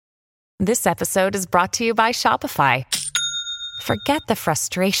This episode is brought to you by Shopify. Forget the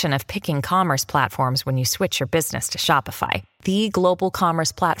frustration of picking commerce platforms when you switch your business to Shopify, the global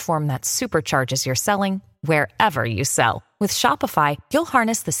commerce platform that supercharges your selling wherever you sell. With Shopify, you'll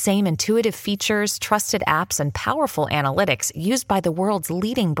harness the same intuitive features, trusted apps, and powerful analytics used by the world's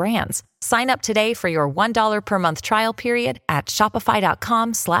leading brands. Sign up today for your $1 per month trial period at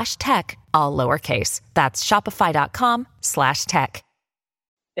shopify.com/tech, all lowercase. That's shopify.com/tech.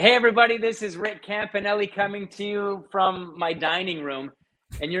 Hey everybody, this is Rick Campanelli coming to you from my dining room,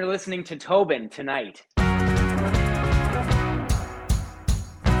 and you're listening to Tobin Tonight.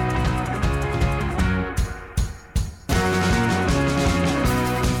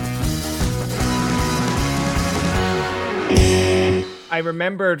 I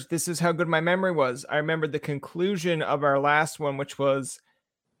remembered, this is how good my memory was. I remembered the conclusion of our last one, which was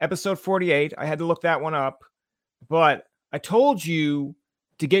episode 48. I had to look that one up, but I told you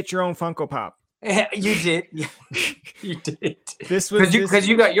to get your own Funko Pop. You did. You did. This was because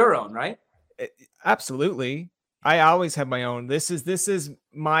you got your own, right? Absolutely. I always have my own. This is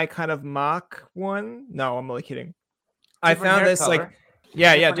my kind of mock one. No, I'm only kidding. I found this color.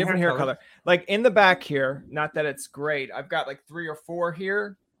 Different hair color. Like in the back here, not that it's great. I've got like 3 or 4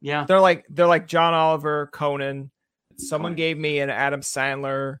 here. Yeah. They're like John Oliver, Conan. Someone gave me an Adam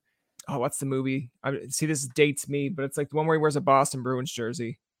Sandler. Oh, what's the movie? See, this dates me, but it's like the one where he wears a Boston Bruins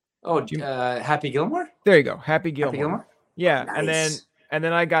jersey. Oh, Happy Gilmore? There you go. Happy Gilmore. Happy Gilmore? Yeah. Nice. And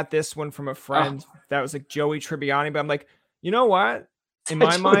then I got this one from a friend that was like Joey Tribbiani, but I'm like, you know what? In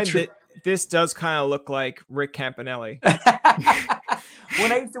my mind, this does kind of look like Rick Campanelli.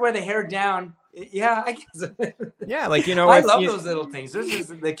 When I used to wear the hair down, yeah, I guess. Yeah, like, you know, I love those little things.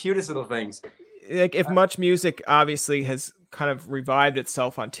 Those are the cutest little things. Like, if Much Music obviously has kind of revived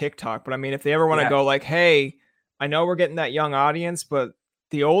itself on TikTok, but I mean, if they ever want to go like, hey, I know we're getting that young audience, but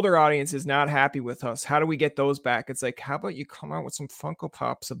the older audience is not happy with us. How do we get those back? It's like, how about you come out with some Funko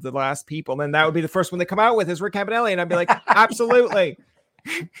Pops of the last people? And then that would be the first one they come out with is Rick Campanelli. And I'd be like, absolutely.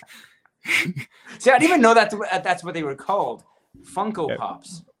 See, I didn't even know that's what they were called. Funko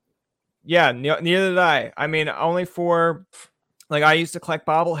Pops. Yeah, neither did I. I mean, only for, like, I used to collect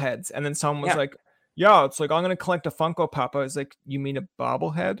bobbleheads, and then someone was like, yeah, it's like, I'm going to collect a Funko Pop. I was like, you mean a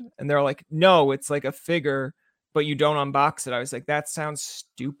bobblehead? And they're like, no, it's like a figure, but you don't unbox it. I was like, that sounds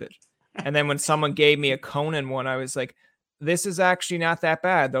stupid. And then when someone gave me a Conan one, I was like, this is actually not that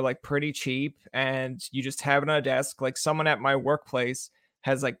bad. They're like pretty cheap, and you just have it on a desk. Like, someone at my workplace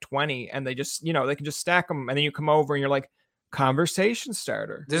has like 20, and they just, you know, they can just stack them, and then you come over and you're like, conversation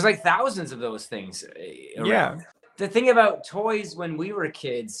starter. There's like thousands of those things around. Yeah. The thing about toys when we were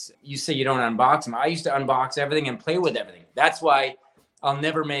kids, you say you don't unbox them. I used to unbox everything and play with everything. That's why I'll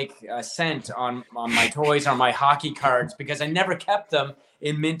never make a cent on my toys or my hockey cards, because I never kept them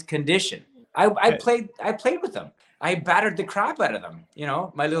in mint condition. I played with them. I battered the crap out of them. You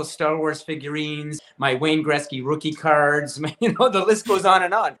know, my little Star Wars figurines, my Wayne Gretzky rookie cards, you know, the list goes on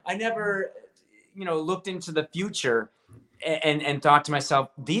and on. I never, you know, looked into the future and thought to myself,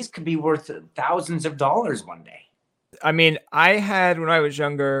 these could be worth thousands of dollars one day. I mean, I had, when I was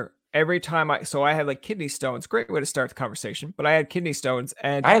younger, every time I had like kidney stones. Great way to start the conversation, but I had kidney stones,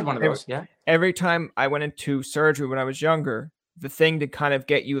 and I had one of those. Yeah. Every time I went into surgery when I was younger, the thing to kind of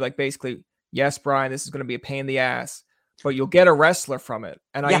get you like, basically, yes, Brian, this is going to be a pain in the ass, but you'll get a wrestler from it.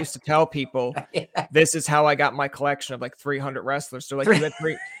 And I used to tell people, this is how I got my collection of like 300 wrestlers.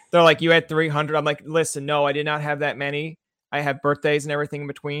 They're like, you had 300. I'm like, listen, no, I did not have that many. I have birthdays and everything in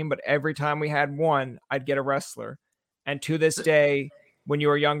between, but every time we had one, I'd get a wrestler. And to this day, when you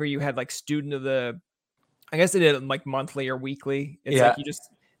were younger, you had like student of the, I guess they did it like monthly or weekly. It's like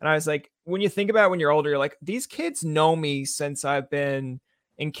and I was like, when you think about it, when you're older, you're like, these kids know me since I've been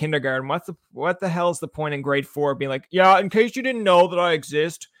in kindergarten. What the hell is the point in grade 4 being like, yeah, in case you didn't know that I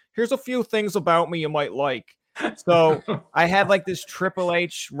exist, here's a few things about me you might like. So I had like this Triple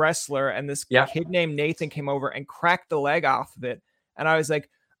H wrestler, and this kid named Nathan came over and cracked the leg off of it. And I was like,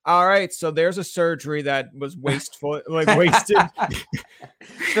 all right, so there's a surgery that was wasteful, like wasted.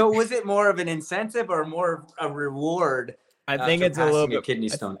 So was it more of an incentive or more of a reward? I think it's a little bit kidney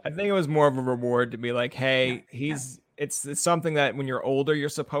stone. I think it was more of a reward to be like, hey, it's something that when you're older, you're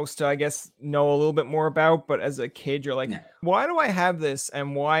supposed to, I guess, know a little bit more about. But as a kid, you're like, why do I have this?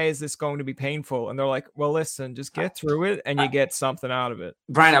 And why is this going to be painful? And they're like, well, listen, just get through it and you get something out of it.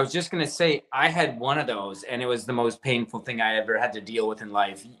 Brian, I was just going to say, I had one of those and it was the most painful thing I ever had to deal with in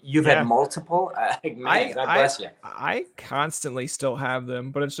life. You've had multiple? Man, God bless you. I constantly still have them,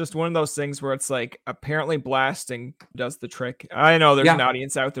 but it's just one of those things where it's like, apparently blasting does the trick. I know there's an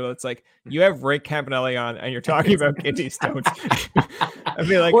audience out there that's like, you have Rick Campanelli on and you're talking about kidney stones. I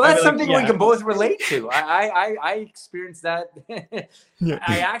feel like, well, that's something yeah. we can both relate to. I experienced that. Yeah.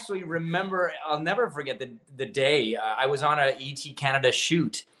 I actually remember, I'll never forget the day I was on a ET Canada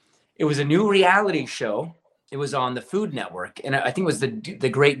shoot. It was a new reality show. It was on the Food Network, and I think it was the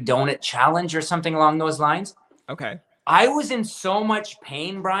Great Donut Challenge or something along those lines. Okay. I was in so much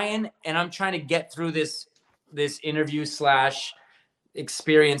pain, Brian, and I'm trying to get through this interview /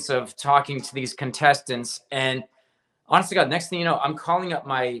 experience of talking to these contestants. And honestly, God, next thing you know, I'm calling up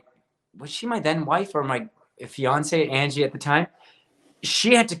was she my then wife or my fiance, Angie, at the time?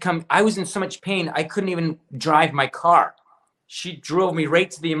 She had to come. I was in so much pain, I couldn't even drive my car. She drove me right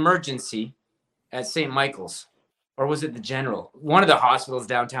to the emergency at St. Michael's, or was it the General? One of the hospitals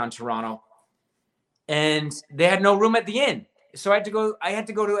downtown Toronto. And they had no room at the inn. So I had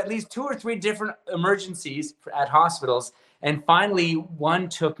to go to at least 2 or 3 different emergencies at hospitals. And finally one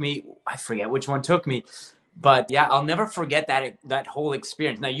took me, I forget which one took me, but yeah, I'll never forget that whole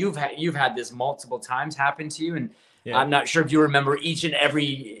experience. Now you've had this multiple times happen to you, and yeah. I'm not sure if you remember each and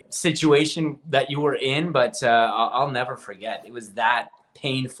every situation that you were in, but I'll never forget. It was that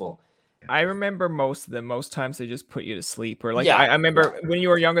painful. I remember most of them. Most times they just put you to sleep, or like, yeah. I remember when you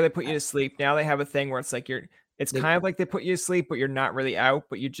were younger, they put you to sleep. Now they have a thing where it's like it's kind of like they put you to sleep, but you're not really out,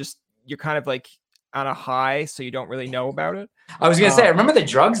 but you're kind of like on a high, so you don't really know about it. I was gonna say, I remember the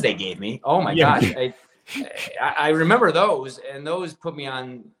drugs they gave me. Oh my gosh, I remember those, and those put me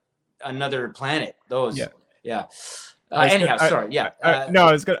on another planet. Those, yeah. Anyhow, sorry. Yeah. No,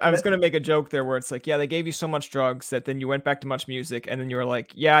 I was gonna make a joke there where it's like, yeah, they gave you so much drugs that then you went back to Much Music, and then you were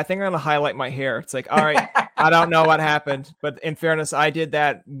like, yeah, I think I'm gonna highlight my hair. It's like, all right, I don't know what happened, but in fairness, I did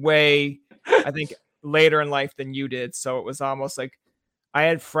that way, I think, later in life than you did. So it was almost like I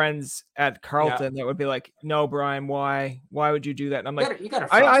had friends at Carleton that would be like, no, Brian, why would you do that? And I'm like,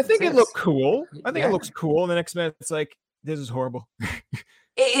 I think it looked cool. I think it looks cool. And the next minute, it's like, this is horrible.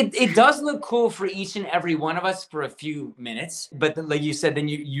 It does look cool for each and every one of us for a few minutes, but like you said, then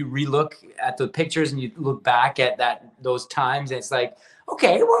you relook at the pictures and you look back at those times, and it's like,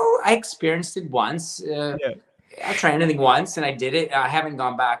 okay, well, I experienced it once. I tried anything once, and I did it. I haven't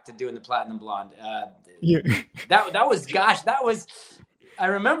gone back to doing the Platinum Blonde. That was. I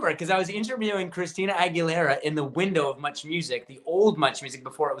remember because I was interviewing Christina Aguilera in the window of Much Music, the old Much Music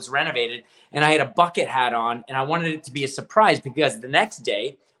before it was renovated. And I had a bucket hat on, and I wanted it to be a surprise because the next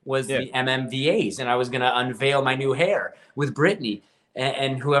day was the MMVAs, and I was going to unveil my new hair with Britney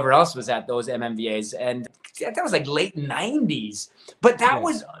and whoever else was at those MMVAs. And that was like late 90s. But that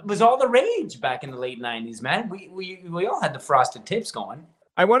was all the rage back in the late 90s, man. We all had the frosted tips going.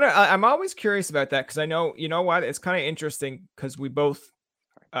 I'm always curious about that because I know, you know what? It's kind of interesting because we both,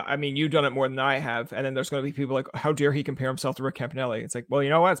 I mean, you've done it more than I have. And then there's going to be people like, how dare he compare himself to Rick Campanelli? It's like, well, you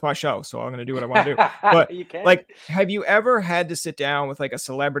know what? It's my show. So I'm going to do what I want to do. But like, have you ever had to sit down with like a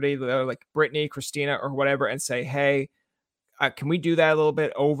celebrity like Britney, Christina, or whatever and say, hey, can we do that a little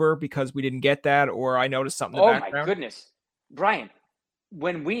bit over because we didn't get that? Or I noticed something in the background? Oh my goodness. Brian,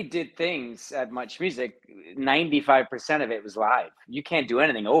 when we did things at Much Music, 95% of it was live. You can't do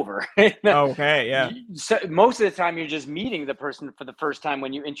anything over. Okay, yeah. So most of the time, you're just meeting the person for the first time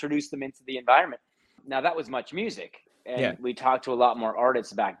when you introduce them into the environment. Now, that was Much Music, and we talked to a lot more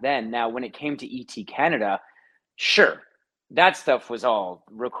artists back then. Now, when it came to ET Canada, sure, that stuff was all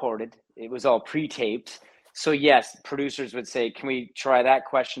recorded. It was all pre-taped. So, yes, producers would say, can we try that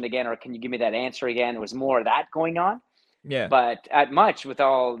question again, or can you give me that answer again? There was more of that going on. Yeah. But at Much, with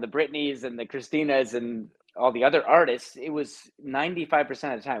all the Britneys and the Christinas and all the other artists, it was 95%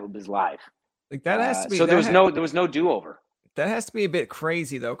 of the time it was live. Like that has to be. So there was no do-over. That has to be a bit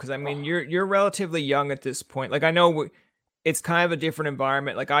crazy though, because I mean you're relatively young at this point. Like I know it's kind of a different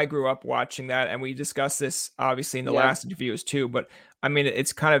environment. Like I grew up watching that, and we discussed this obviously in the last interviews too. But I mean,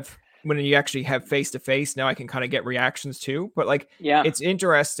 it's kind of when you actually have face-to-face. Now I can kind of get reactions too. But like, it's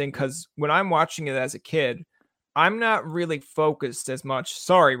interesting because when I'm watching it as a kid, I'm not really focused as much.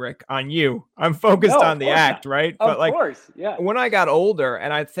 Sorry, Rick, on you. I'm focused on the act, right? But like, when I got older,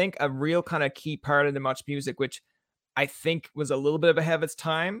 and I think a real kind of key part of the Much Music, which I think was a little bit of ahead of its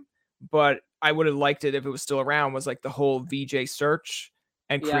time, but I would have liked it if it was still around, was like the whole VJ search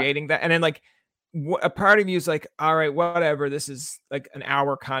and creating that. And then like a part of you is like, all right, whatever. This is like an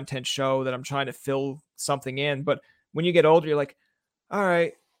hour content show that I'm trying to fill something in. But when you get older, you're like, all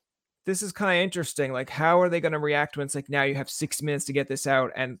right, this is kind of interesting. Like, how are they going to react when it's like, now you have 6 minutes to get this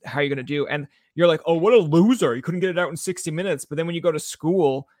out, and how are you going to do? And you're like, oh, what a loser. You couldn't get it out in 60 minutes. But then when you go to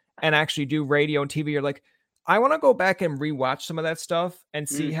school and actually do radio and TV, you're like, I want to go back and rewatch some of that stuff and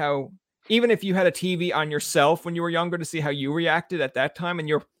see how, even if you had a TV on yourself when you were younger, to see how you reacted at that time. And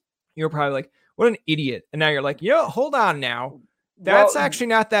you're probably like, what an idiot. And now you're like, hold on now. That's actually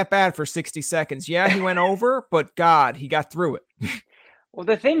not that bad for 60 seconds. Yeah, he went over, but God, he got through it. Well,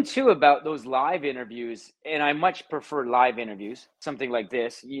 the thing too about those live interviews, and I much prefer live interviews, something like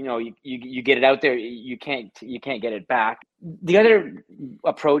this, you get it out there, you can't get it back. The other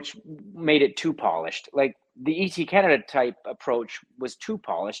approach made it too polished. Like the ET Canada type approach was too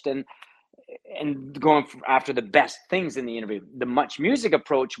polished and going after the best things in the interview. The Much Music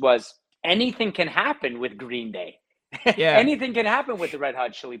approach was anything can happen with Green Day. Yeah. Anything can happen with the Red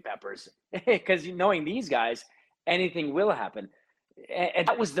Hot Chili Peppers, because knowing these guys, anything will happen. And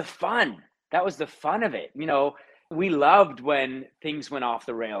that was the fun. That was the fun of it. We loved when things went off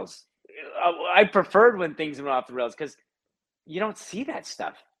the rails. I preferred when things went off the rails because you don't see that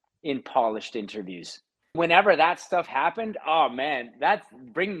stuff in polished interviews. Whenever that stuff happened, oh man,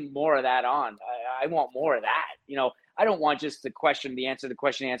 bring more of that on. I want more of that. I don't want just the question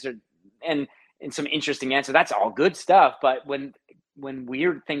answered, and some interesting answer. That's all good stuff. But when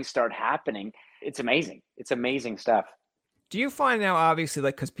weird things start happening, it's amazing. It's amazing stuff. Do you find now, obviously,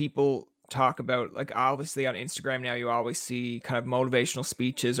 like, because people talk about, like, obviously on Instagram now, you always see kind of motivational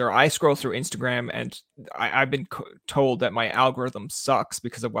speeches, or I scroll through Instagram and I've been told that my algorithm sucks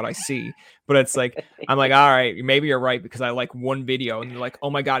because of what I see. But it's like, I'm like, all right, maybe you're right, because I like one video and they're like, oh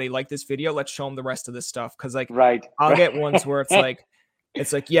my God, he liked this video. Let's show him the rest of this stuff. Because like, I'll get ones where it's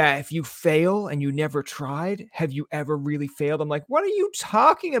like, yeah, if you fail and you never tried, have you ever really failed? I'm like, what are you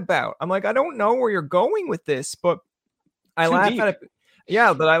talking about? I'm like, I don't know where you're going with this, but I laugh at it.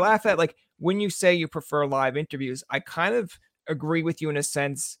 Yeah, but I laugh at, like, when you say you prefer live interviews, I kind of agree with you in a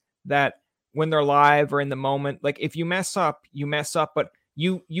sense that when they're live or in the moment, like, if you mess up, but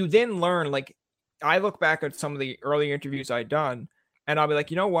you then learn. Like, I look back at some of the early interviews I'd done and I'll be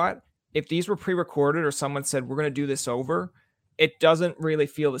like, you know what? If these were pre-recorded or someone said, we're going to do this over, it doesn't really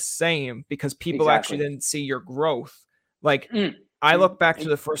feel the same because people actually didn't see your growth. Like, I look back to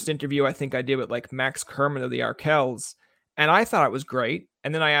the first interview I think I did with like Max Kerman of the Arkells, and I thought it was great.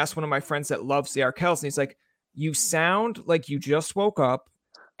 And then I asked one of my friends that loves the Arkells, and he's like, you sound like you just woke up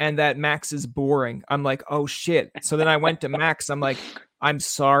and that Max is boring. I'm like, oh shit. So then I went to Max. I'm like, I'm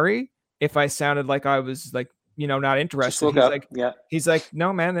sorry if I sounded like I was like, not interested. He's like,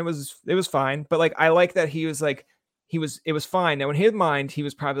 no, man, it was fine. But like, I like that he was like, it was fine. Now in his mind, he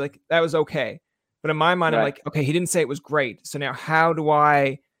was probably like, that was okay. But in my mind, I'm like, okay, he didn't say it was great. So now how do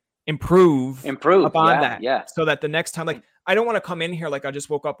I improve upon that? Yeah. So that the next time, like, I don't want to come in here like I just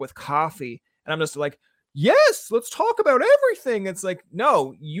woke up with coffee and I'm just like, yes, let's talk about everything. It's like,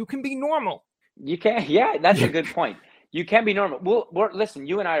 no, you can be normal. You can. Yeah, that's a good point. You can be normal. Listen,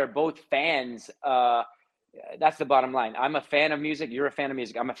 you and I are both fans. That's the bottom line. I'm a fan of music. You're a fan of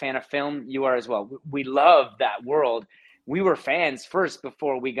music. I'm a fan of film. You are as well. We love that world. We were fans first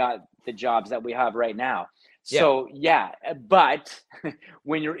before we got the jobs that we have right now. So yeah, but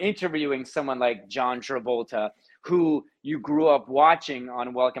when you're interviewing someone like John Travolta, who you grew up watching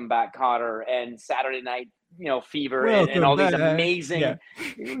on Welcome Back, Kotter and Saturday Night, Fever, and all these amazing,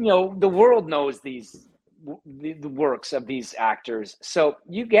 the world knows the works of these actors. So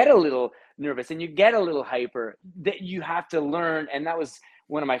you get a little nervous and you get a little hyper that you have to learn. And that was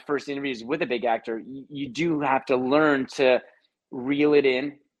one of my first interviews with a big actor. You do have to learn to reel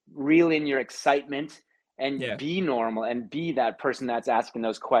in your excitement and be normal and be that person that's asking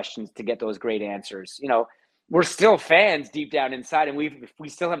those questions to get those great answers. We're still fans deep down inside, and we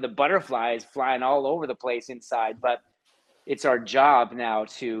still have the butterflies flying all over the place inside, but it's our job now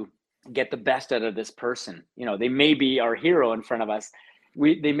to get the best out of this person. They may be our hero in front of us.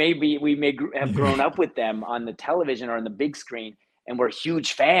 We may have grown up with them on the television or on the big screen, and we're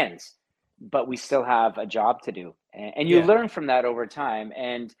huge fans, but we still have a job to do. And you learn from that over time.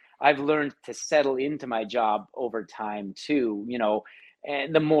 And I've learned to settle into my job over time too,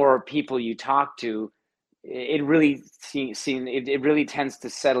 and the more people you talk to, it really it really tends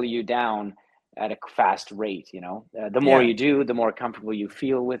to settle you down at a fast rate. The more you do, the more comfortable you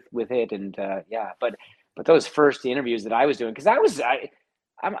feel with it. And but those first interviews that I was doing, because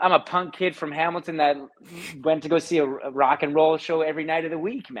I'm a punk kid from Hamilton that went to go see a rock and roll show every night of the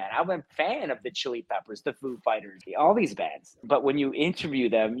week, man. I'm a fan of the Chili Peppers, the Foo Fighters, all these bands. But when you interview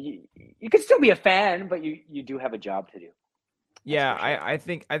them, you can still be a fan, but you do have a job to do. Yeah, sure. I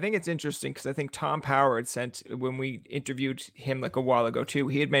think it's interesting because I think Tom Power had sent, when we interviewed him like a while ago too,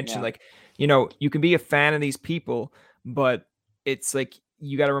 he had mentioned like, you can be a fan of these people, but it's like,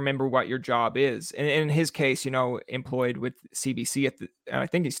 you got to remember what your job is. And in his case, employed with CBC I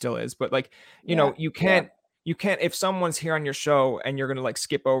think he still is, but like, you can't, if someone's here on your show and you're going to like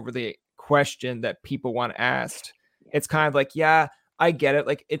skip over the question that people want asked, it's kind of like, I get it.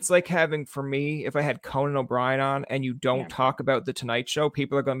 Like, it's like having, for me, if I had Conan O'Brien on and you don't talk about the Tonight Show,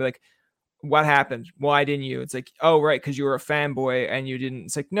 people are going to be like, what happened? Why didn't you? It's like, oh, right, because you were a fanboy and you didn't.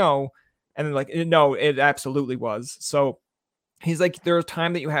 It's like, no. And then like, no, it absolutely was. So he's like, there's a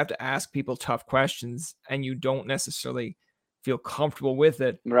time that you have to ask people tough questions and you don't necessarily feel comfortable with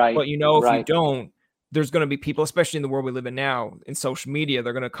it. Right. But if you don't, there's going to be people, especially in the world we live in now, in social media,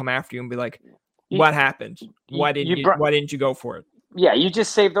 they're going to come after you and be like, what happened? Why didn't you go for it? Yeah, you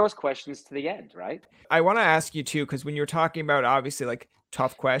just save those questions to the end, right? I want to ask you too, because when you're talking about obviously like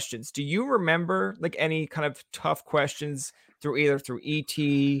tough questions, do you remember like any kind of tough questions through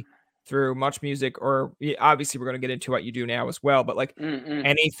ET, through Much Music, or obviously we're going to get into what you do now as well, but like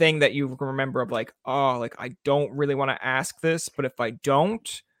anything that you remember of like, oh, like I don't really want to ask this, but if I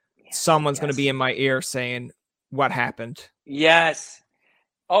don't, someone's going to be in my ear saying, what happened? Yes.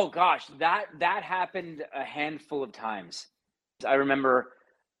 Oh gosh, that happened a handful of times. I remember,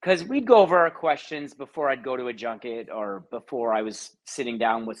 because we'd go over our questions before I'd go to a junket or before I was sitting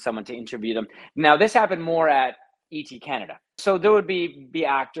down with someone to interview them. Now, this happened more at ET Canada. So there would be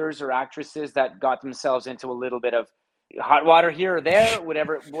actors or actresses that got themselves into a little bit of hot water here or there,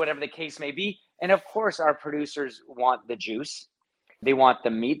 whatever the case may be. And of course, our producers want the juice. They want the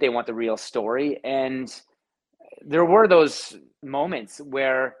meat. They want the real story. And there were those moments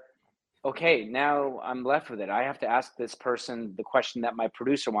where, okay, now I'm left with it. I have to ask this person the question that my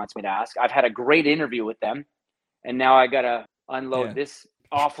producer wants me to ask. I've had a great interview with them, and now I got to unload this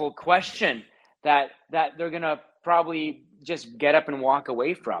awful question that they're going to probably just get up and walk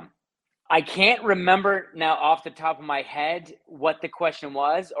away from. I can't remember now off the top of my head what the question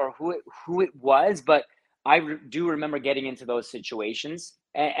was or who it was, but I do remember getting into those situations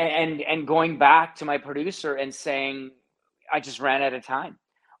and going back to my producer and saying, I just ran out of time.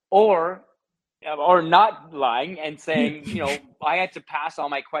 Or not lying and saying, I had to pass all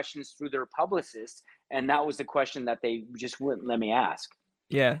my questions through their publicist, and that was the question that they just wouldn't let me ask.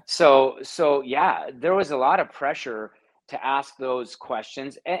 Yeah. So yeah, there was a lot of pressure to ask those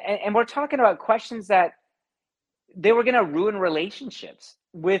questions, and we're talking about questions that they were going to ruin relationships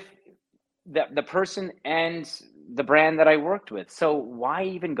with the person and the brand that I worked with. So why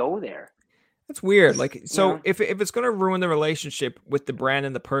even go there? That's weird. Like, so if it's going to ruin the relationship with the brand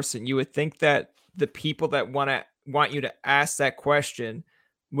and the person, you would think that the people that want you to ask that question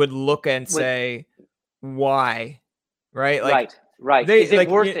would look and say, why? Right? Like, right. Is it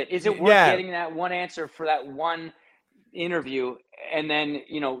worth it? Is it worth getting that one answer for that one interview? And then,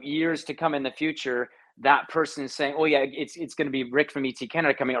 years to come in the future, that person is saying, oh yeah, it's going to be Rick from ET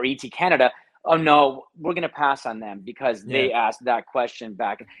Canada coming, or ET Canada. Oh no, we're going to pass on them because they asked that question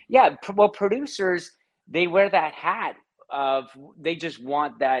back. Yeah. Well, producers, they wear that hat of, they just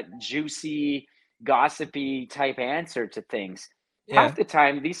want that juicy, gossipy type answer to things. Half the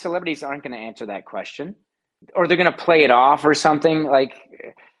time, these celebrities aren't going to answer that question, or they're going to play it off or something, like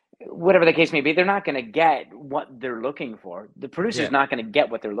whatever the case may be. They're not going to get what they're looking for. The producer's not going to get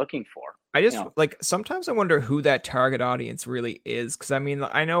what they're looking for. I just like, sometimes I wonder who that target audience really is. Cause I mean,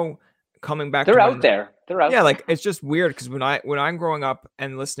 I know, coming back, they're out there. Like, it's just weird because when I'm growing up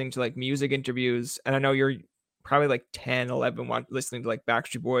and listening to like music interviews, and I know you're probably like 10, 11, listening to like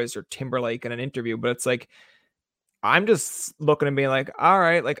Backstreet Boys or Timberlake in an interview, but it's like, I'm just looking and being like, all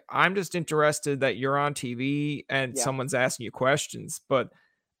right, like I'm just interested that you're on TV and someone's asking you questions. But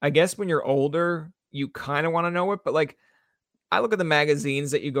I guess when you're older, you kind of want to know it. But like, I look at the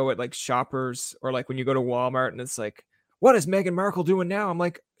magazines that you go at, like Shoppers, or like when you go to Walmart and it's like, what is Meghan Markle doing now? I'm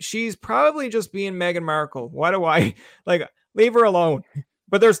like, she's probably just being Meghan Markle. Why do I like leave her alone?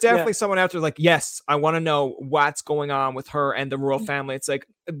 But there's definitely someone out there like, yes, I want to know what's going on with her and the royal family. It's like,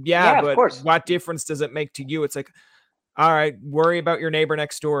 but of course. What difference does it make to you? It's like, all right, worry about your neighbor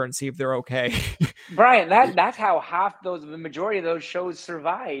next door and see if they're okay. Brian, that's how the majority of those shows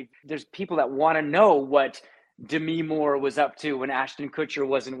survive. There's people that want to know what Demi Moore was up to when Ashton Kutcher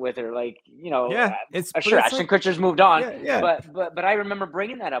wasn't with her. Like, sure, Ashton Kutcher's moved on. But I remember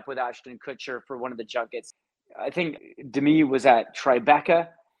bringing that up with Ashton Kutcher for one of the junkets. I think Demi was at Tribeca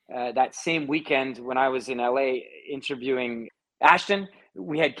that same weekend when I was in LA interviewing Ashton.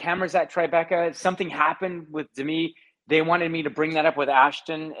 We had cameras at Tribeca. Something happened with Demi. They wanted me to bring that up with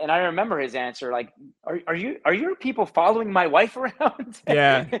Ashton, and I remember his answer, like, "Are your people following my wife around?"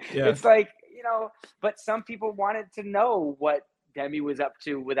 Yeah. It's like, but some people wanted to know what Demi was up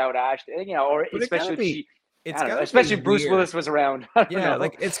to without Ashton, or but especially Bruce Willis was around.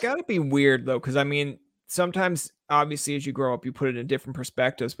 Like it's got to be weird though, because I mean, sometimes obviously as you grow up, you put it in different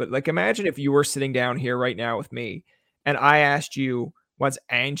perspectives. But like, imagine if you were sitting down here right now with me, and I asked you, "What's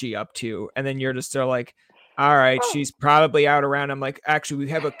Angie up to?" and then you're just like, all right, she's probably out around. I'm like, actually, we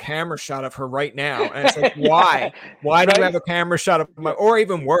have a camera shot of her right now. And it's like, why? Why do you have a camera shot of my, or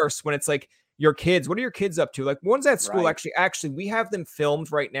even worse, when it's like your kids, what are your kids up to? Like one's at school, actually, we have them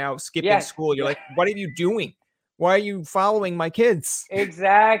filmed right now, skipping school. You're like, what are you doing? Why are you following my kids?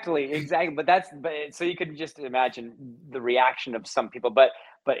 Exactly. But so you could just imagine the reaction of some people. But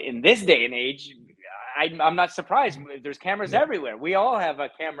in this day and age, I'm not surprised. There's cameras everywhere. We all have a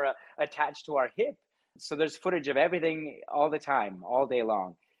camera attached to our hip. So there's footage of everything all the time, all day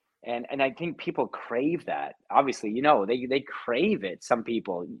long. And I think people crave that. Obviously, they crave it. Some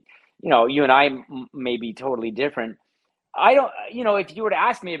people, you and I may be totally different. I don't, if you were to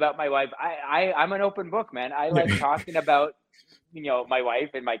ask me about my wife, I'm an open book, man. I like talking about, my wife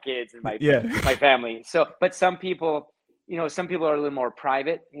and my kids and my family. So, but some people are a little more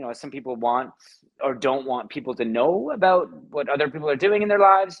private. Some people want or don't want people to know about what other people are doing in their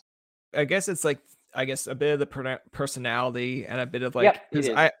lives. I guess it's like, a bit of the personality and a bit of like, because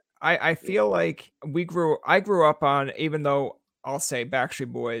I feel like I grew up on, even though I'll say Backstreet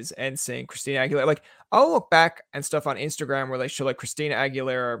Boys and saying Christina Aguilera, like I'll look back and stuff on Instagram where they show like Christina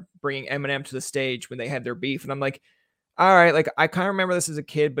Aguilera bringing Eminem to the stage when they had their beef. And I'm like, all right, like I kind of remember this as a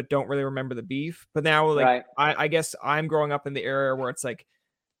kid, but don't really remember the beef. But now like, I guess I'm growing up in the era where it's like,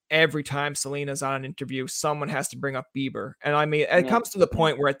 every time Selena's on an interview, someone has to bring up Bieber. And I mean, it comes to the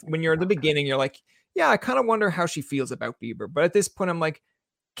point where when you're in the beginning, you're like, yeah, I kind of wonder how she feels about Bieber. But at this point, I'm like,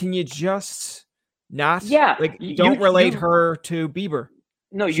 can you just not? Yeah. Like, don't relate her to Bieber.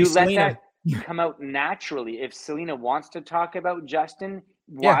 No, you let Selena. That come out naturally. If Selena wants to talk about Justin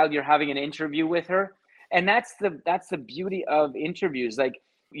while you're having an interview with her. And that's the beauty of interviews. Like,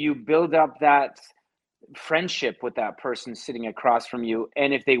 you build up that friendship with that person sitting across from you.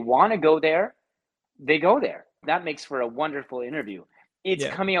 And if they want to go there, they go there. That makes for a wonderful interview. It's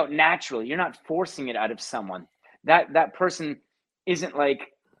coming out naturally. You're not forcing it out of someone. That person isn't like,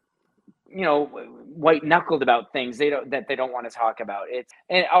 white knuckled about things they don't want to talk about.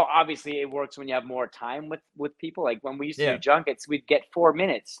 Obviously it works when you have more time with people. Like when we used to do junkets, we'd get 4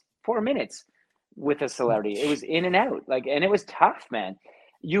 minutes with a celebrity. It was in and out, and it was tough, man.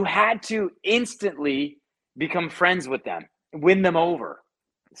 You had to instantly become friends with them, win them over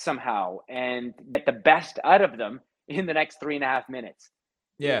somehow, and get the best out of them in the next 3.5 minutes.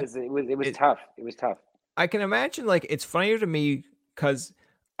 Yeah. It was tough. It was tough. I can imagine, like, it's funnier to me because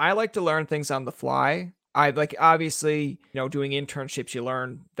I like to learn things on the fly. I like, obviously, doing internships, you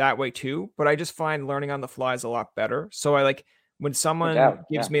learn that way too, but I just find learning on the fly is a lot better. So I like when someone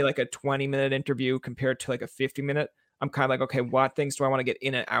gives me like a 20-minute interview compared to like a 50-minute, I'm kind of like, okay, what things do I want to get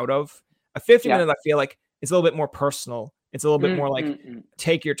in and out of? A 50-minute, I feel like it's a little bit more personal. It's a little bit more like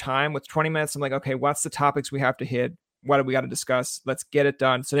take your time. With 20 minutes, I'm like, okay, what's the topics we have to hit? What do we got to discuss? Let's get it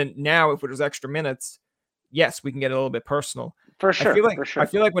done. So then now if there's extra minutes, yes, we can get a little bit personal. For sure. I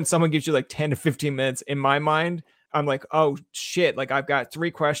feel like when someone gives you like 10 to 15 minutes, in my mind, I'm like, oh shit, like I've got 3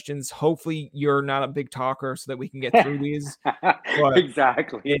 questions. Hopefully you're not a big talker so that we can get through these. But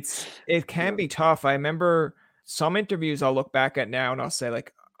exactly. It can be tough. I remember some interviews I'll look back at now and I'll say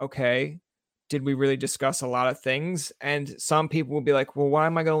like, okay, did we really discuss a lot of things? And some people will be like, well, why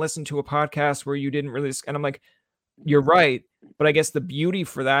am I going to listen to a podcast where you didn't really? And I'm like, you're right. But I guess the beauty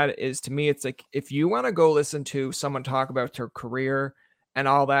for that is, to me, it's like, if you want to go listen to someone talk about their career and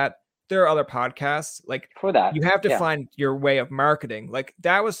all that, there are other podcasts like for that. You have to find your way of marketing. Like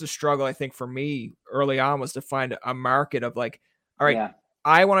that was the struggle, I think, for me early on, was to find a market of like, all right,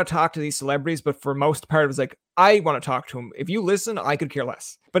 I want to talk to these celebrities, but for most part, it was like, I want to talk to them. If you listen, I could care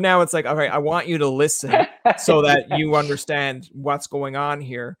less. But now it's like, okay, I want you to listen so that you understand what's going on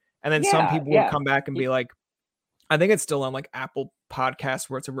here. And then some people will come back and be like, I think it's still on like Apple Podcasts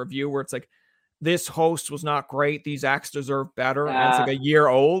where it's a review where it's like, this host was not great. These acts deserve better. And it's like a year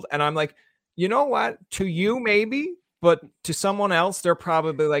old. And I'm like, you know what? To you, maybe, but to someone else, they're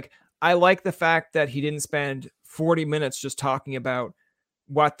probably like, I like the fact that he didn't spend 40 minutes just talking about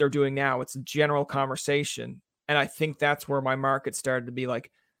what they're doing now. It's a general conversation. And I think that's where my market started to be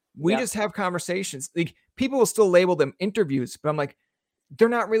like, we just have conversations. Like people will still label them interviews, but I'm like, they're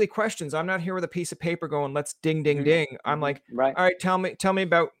not really questions. I'm not here with a piece of paper going, let's ding, ding, ding. I'm like, all right, tell me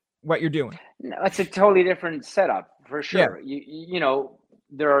about what you're doing. No, it's a totally different setup for sure. Yeah. You know,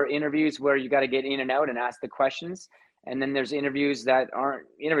 there are interviews where you got to get in and out and ask the questions. And then there's interviews that aren't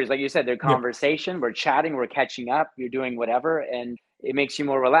interviews. Like you said, they're conversation. We're chatting, we're catching up, you're doing whatever. And it makes you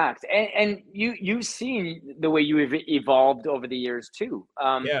more relaxed. And you've seen the way you've evolved over the years too.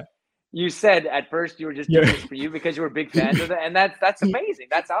 you said at first you were just doing this for you because you were big fans of it, and that's amazing.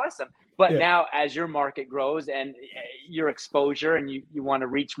 That's awesome. But now, as your market grows and your exposure, and you want to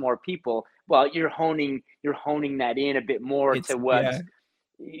reach more people, well, you're honing that in a bit more to what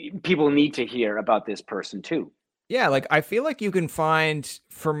people need to hear about this person too. Yeah, like I feel like you can find,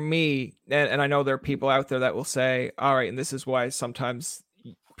 for me, and I know there are people out there that will say, all right, and this is why sometimes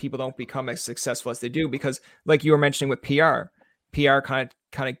people don't become as successful as they do, because like you were mentioning with PR kind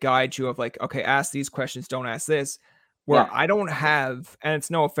of guides you of like, okay, ask these questions, don't ask this. Where I don't have, and it's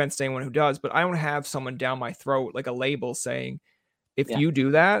no offense to anyone who does, but I don't have someone down my throat, like a label saying, if you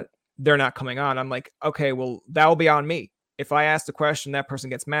do that, they're not coming on. I'm like, okay, well, that'll be on me. If I ask the question, that person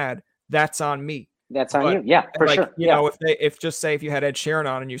gets mad, that's on me. That's on you. Yeah, for sure. You know, if you had Ed Sheeran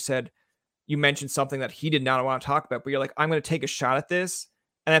on and you mentioned something that he did not want to talk about, but you're like, I'm going to take a shot at this.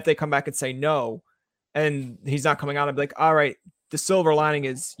 And if they come back and say no, and he's not coming on, I'd be like, all right, the silver lining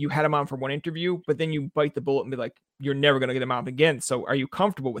is you had him on for one interview, but then you bite the bullet and be like, you're never going to get him on again. So are you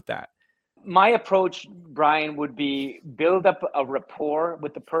comfortable with that? My approach, Brian, would be build up a rapport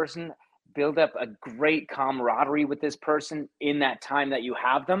with the person, build up a great camaraderie with this person in that time that you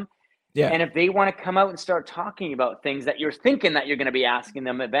have them. Yeah. And if they want to come out and start talking about things that you're thinking that you're going to be asking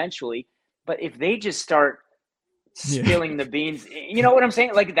them eventually, but if they just start spilling the beans, you know what I'm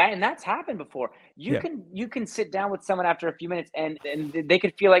saying? Like that, and that's happened before. You can sit down with someone after a few minutes and they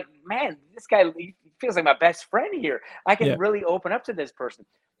could feel like, man, this guy feels like my best friend here. I can really open up to this person.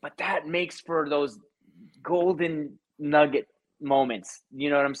 But that makes for those golden nugget moments. You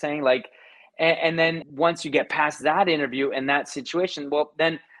know what I'm saying? Like, and then once you get past that interview and that situation, well,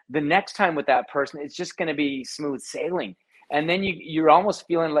 then the next time with that person, it's just going to be smooth sailing. And then you're almost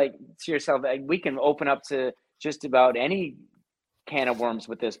feeling like to yourself, like, we can open up to just about any can of worms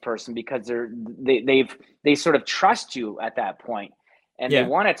with this person because they sort of trust you at that point, and they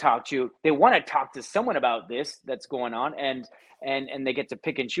want to talk to you. They want to talk to someone about this that's going on, and they get to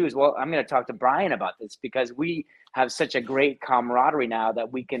pick and choose. Well, I'm going to talk to Brian about this because we have such a great camaraderie now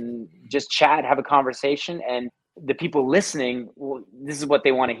that we can just chat, have a conversation, and the people listening, well, this is what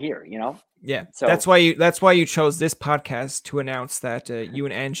they want to hear, you know? Yeah. So that's why you chose this podcast to announce that you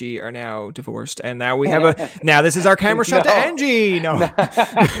and Angie are now divorced. And now we have now this is our camera shot to Angie. No,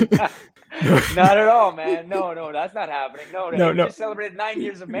 not at all, man. No, that's not happening. No. Just celebrated 9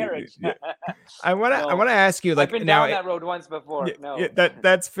 years of marriage. I want to ask you, like, I've been down that road once before.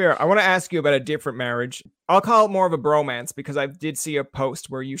 That's fair. I want to ask you about a different marriage. I'll call it more of a bromance because I did see a post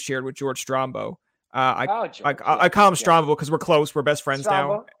where you shared with George Strombo. I call him Strombo because we're close. We're best friends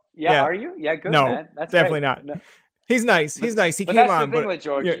now. Yeah, are you? Yeah, good. No, man. That's definitely great. not. No. He's nice. He came that's on. The thing with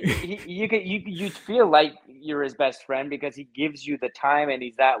George, you feel like you're his best friend because he gives you the time and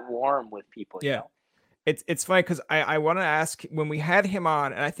he's that warm with people. Yeah, you know? It's funny because I want to ask, when we had him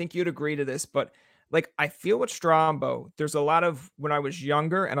on, and I think you'd agree to this, but like I feel with Strombo, there's a lot of, when I was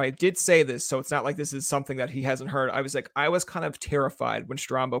younger, and I did say this, so it's not like this is something that he hasn't heard. I was kind of terrified when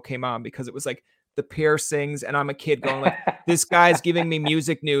Strombo came on because it was like the piercings, and I'm a kid going like, this guy's giving me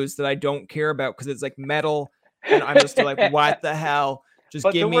music news that I don't care about because it's like metal, and I'm just like, what the hell?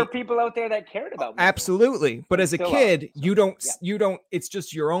 But there were people out there that cared about metal. Absolutely. But as a kid, you don't, it's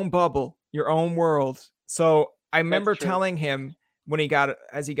just your own bubble, your own world. So I remember telling him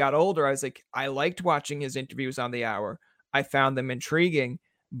as he got older, I was like, I liked watching his interviews on The Hour. I found them intriguing,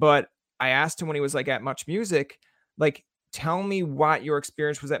 but I asked him when he was like at Much Music, like, tell me what your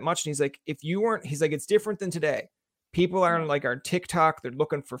experience was at Much. And he's like, it's different than today. People are like on TikTok. They're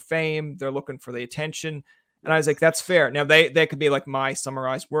looking for fame. They're looking for the attention. And I was like, that's fair. Now they could be like my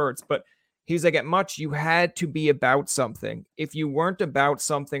summarized words, but he's like, at Much, you had to be about something. If you weren't about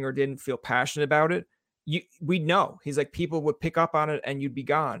something or didn't feel passionate about it, we'd know. He's like, people would pick up on it and you'd be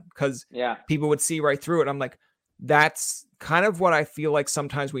gone because people would see right through it. I'm like, that's kind of what I feel like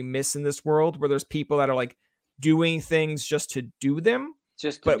sometimes we miss in this world, where there's people that are like doing things just to do them,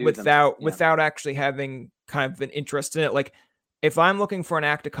 without actually having kind of an interest in it. Like if I'm looking for an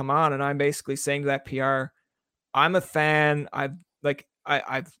act to come on and I'm basically saying to that PR, I'm a fan, I've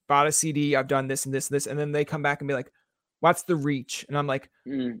bought a CD, I've done this and this and this, and then they come back and be like, what's the reach? And I'm like,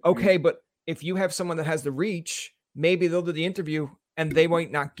 okay, but if you have someone that has the reach, maybe they'll do the interview and they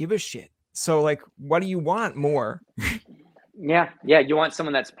might not give a shit. So like, what do you want more? Yeah. You want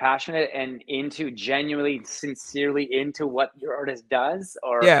someone that's passionate and genuinely, sincerely into what your artist does,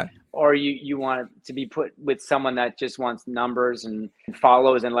 or you want to be put with someone that just wants numbers and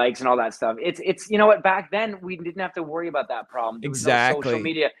follows and likes and all that stuff. It's you know what, back then we didn't have to worry about that problem. There was no social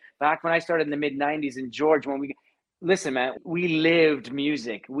media. Back when I started in the mid 90s in George, listen, man, we lived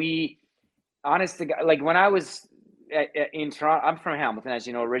music. Honest to God, like when I was in Toronto, I'm from Hamilton, as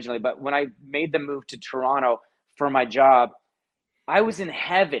you know, originally, but when I made the move to Toronto for my job, I was in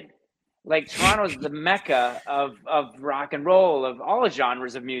heaven. Like Toronto's the mecca of rock and roll, of all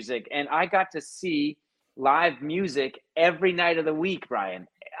genres of music. And I got to see live music every night of the week, Brian.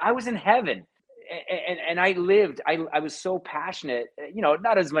 I was in heaven. And I was so passionate,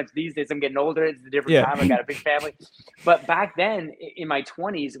 not as much these days. I'm getting older. It's a different time. I got a big family. But back then in my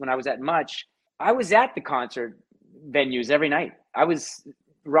 20s, when I was at Much, I was at the concert venues every night. I was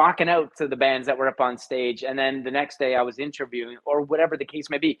rocking out to the bands that were up on stage. And then the next day I was interviewing, or whatever the case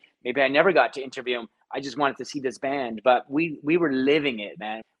may be. Maybe I never got to interview them. I just wanted to see this band, but we were living it,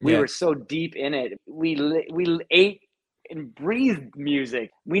 man. We were so deep in it. We ate and breathed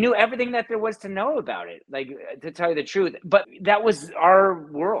music. We knew everything that there was to know about it, like, to tell you the truth. But that was our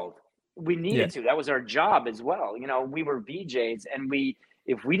world. We needed to. That was our job as well. We were VJs, and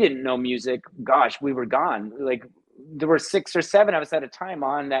if we didn't know music, gosh, we were gone. Like, there were 6 or 7 of us at a time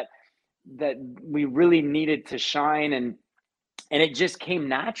on that we really needed to shine, and it just came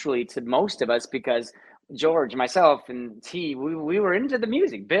naturally to most of us because George, myself, and T, we were into the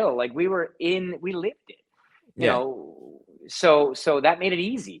music. Bill, like, we lived it. You know, so that made it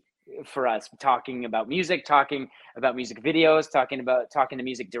easy for us, talking about music videos, talking to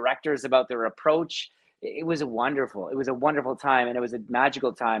music directors about their approach. It was a wonderful time, and it was a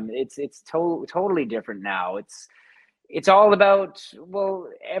magical time. It's totally different now. It's all about, well,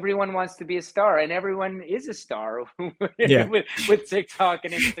 everyone wants to be a star, and everyone is a star with TikTok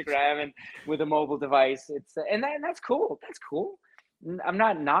and Instagram and with a mobile device. And that's cool. That's cool. I'm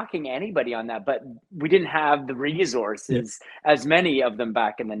not knocking anybody on that, but we didn't have the resources, as many of them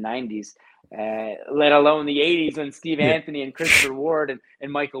back in the 90s, let alone the 80s when Steve Anthony and Christopher Ward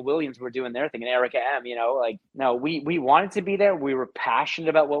and Michael Williams were doing their thing, and Erica M, no, we wanted to be there. We were passionate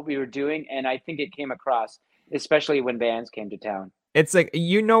about what we were doing, and I think it came across, especially when bands came to town. It's like,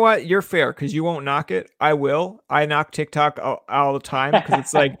 you know what? You're fair because you won't knock it. I will. I knock TikTok all the time because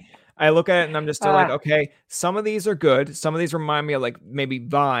it's like, I look at it and I'm just still like, okay, some of these are good. Some of these remind me of like maybe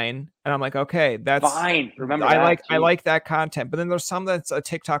Vine. And I'm like, okay, that's Vine. Remember I like that content. But then there's some that's a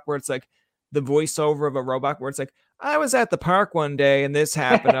TikTok where it's like the voiceover of a robot where it's like, I was at the park one day and this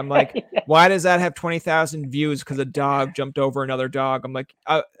happened. I'm like, why does that have 20,000 views? Because a dog jumped over another dog. I'm like,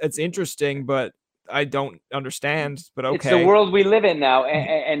 it's interesting, but I don't understand. But okay. It's the world we live in now.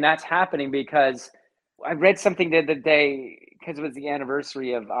 And that's happening because I read something the other day, because it was the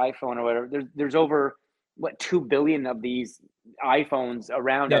anniversary of iPhone or whatever. There's over 2 billion of these iPhones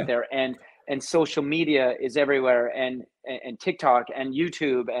around out there, and social media is everywhere, and TikTok and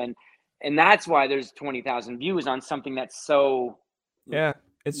YouTube, and that's why there's 20,000 views on something that's so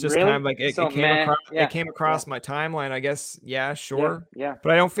it's just kind of like it came across my timeline, I guess. Sure.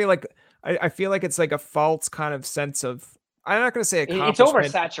 But I don't feel like I feel like it's like a false kind of sense of, I'm not going to say accomplishment.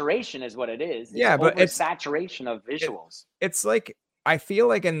 It's oversaturation is what it is. But it's saturation of visuals. It's like, I feel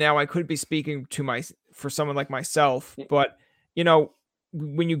like, and now I could be speaking for someone like myself, but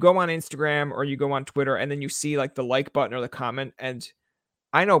when you go on Instagram or you go on Twitter and then you see like the like button or the comment, and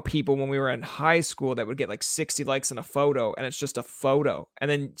I know people when we were in high school that would get like 60 likes on a photo, and it's just a photo. And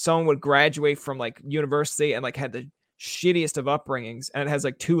then someone would graduate from like university and like had the shittiest of upbringings, and it has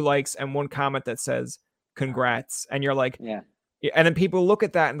like 2 likes and 1 comment that says congrats, and you're like, and then people look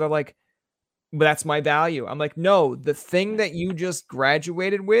at that and they're like, but that's my value. I'm like, no, the thing that you just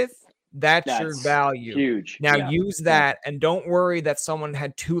graduated with, that's your value. Huge. Now use that, and don't worry that someone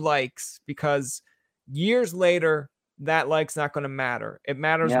had 2 likes, because years later that like's not going to matter. It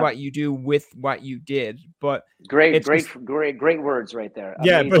matters what you do with what you did. But great words right there.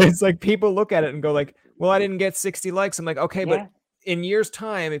 Amazing. But it's like people look at it and go like, well, I didn't get 60 likes. I'm like, okay, but in years'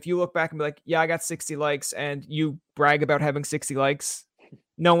 time, if you look back and be like, I got 60 likes, and you brag about having 60 likes,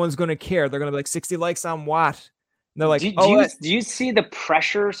 no one's going to care. They're going to be like, 60 likes on what? And they're like, do you see the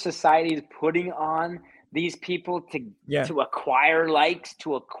pressure society is putting on these people to acquire likes,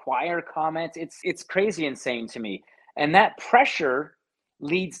 to acquire comments? It's crazy insane to me. And that pressure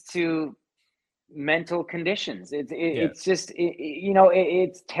leads to mental conditions. It's just,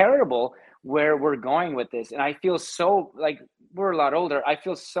 it's terrible where we're going with this. And I feel so, like, we're a lot older. I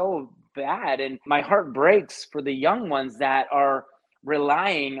feel so bad, and my heart breaks for the young ones that are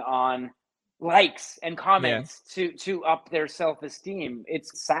relying on likes and comments to up their self-esteem.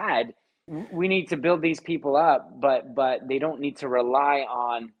 It's sad. We need to build these people up, but they don't need to rely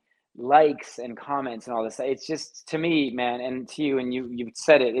on likes and comments and all this. It's just, to me, man, and to you, and you've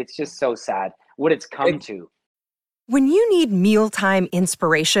said it, it's just so sad what it's come to. When you need mealtime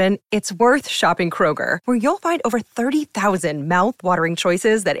inspiration, it's worth shopping Kroger, where you'll find over 30,000 mouth-watering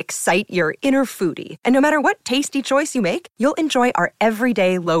choices that excite your inner foodie. And no matter what tasty choice you make, you'll enjoy our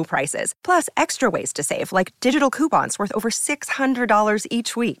everyday low prices, plus extra ways to save, like digital coupons worth over $600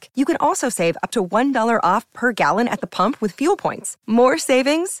 each week. You can also save up to $1 off per gallon at the pump with fuel points. More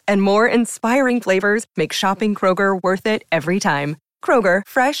savings and more inspiring flavors make shopping Kroger worth it every time. Kroger,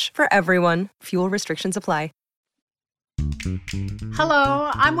 fresh for everyone. Fuel restrictions apply.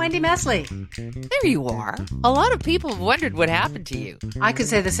 Hello, I'm Wendy Mesley. There you are. A lot of people have wondered what happened to you. I could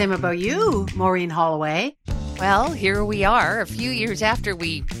say the same about you, Maureen Holloway. Well, here we are, a few years after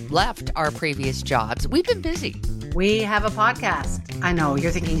we left our previous jobs. We've been busy. We have a podcast. I know,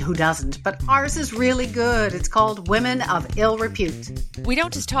 you're thinking who doesn't, but ours is really good. It's called Women of Ill Repute. We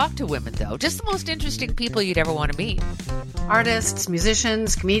don't just talk to women, though, just the most interesting people you'd ever want to meet. Artists,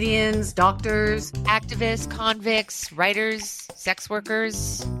 musicians, comedians, doctors, activists, convicts, writers, sex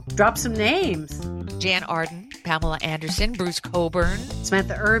workers. Drop some names. Jan Arden, Pamela Anderson, Bruce Coburn,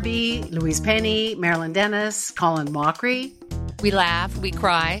 Samantha Irby, Louise Penny, Marilyn Dennis, Colin Mockery. We laugh, we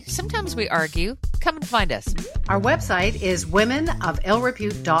cry, sometimes we argue. Come and find us. Our website is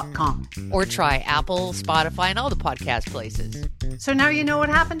womenofillrepute.com. Or try Apple, Spotify, and all the podcast places. So now you know what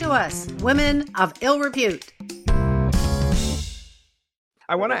happened to us. Women of Ill Repute.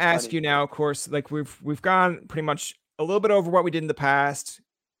 I want to ask you now, of course, like we've gone pretty much a little bit over what we did in the past,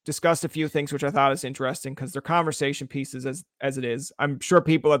 discussed a few things which I thought is interesting because they're conversation pieces as it is. I'm sure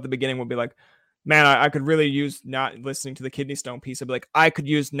people at the beginning will be like, man, I could really use not listening to the kidney stone piece. I'd be like, I could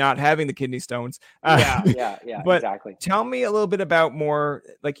use not having the kidney stones. Yeah, but exactly. Tell me a little bit about more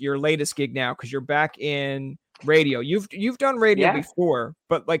like your latest gig now, because you're back in radio. You've done radio before,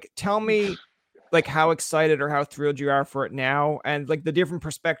 but like tell me like how excited or how thrilled you are for it now, and like the different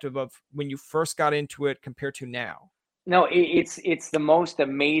perspective of when you first got into it compared to now. No, it's the most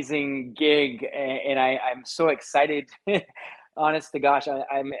amazing gig, and I'm so excited. Honest to gosh,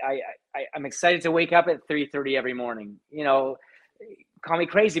 I'm excited to wake up at 3:30 every morning. You know, call me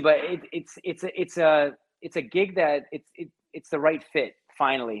crazy, but it's a gig that it's the right fit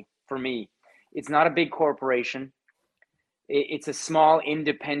finally for me. It's not a big corporation. It's a small,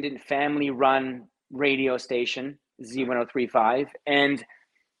 independent, family-run radio station, Z1035, and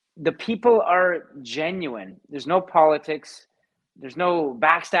the people are genuine. There's no politics. There's no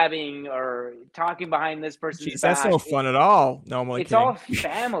backstabbing or talking behind this person's back. That's no fun at all. Normally, it's all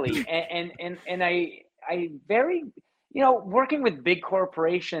family, and I very, you know, working with big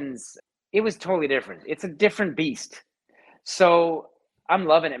corporations, it was totally different. It's a different beast. So I'm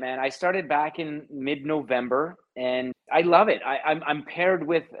loving it, man. I started back in mid-November, and I love it. I'm paired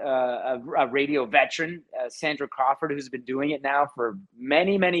with a radio veteran, Sandra Crawford, who's been doing it now for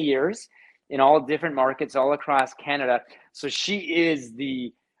many, many years in all different markets all across Canada. So she is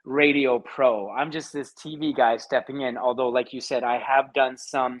the radio pro. I'm just this TV guy stepping in. Although, like you said, I have done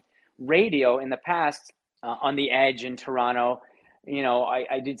some radio in the past on the Edge in Toronto. You know,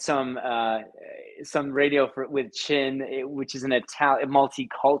 I did some radio with Chin, which is an Italian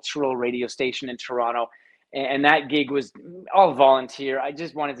multicultural radio station in Toronto. And that gig was all volunteer. I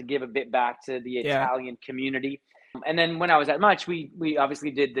just wanted to give a bit back to the Italian community. And then when I was at Much, we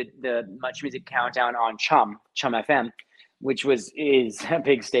obviously did the Much Music Countdown on Chum FM, which is a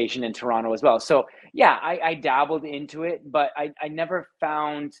big station in Toronto as well. So yeah, I dabbled into it, but I never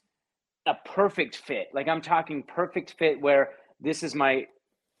found a perfect fit. Like I'm talking perfect fit where this is my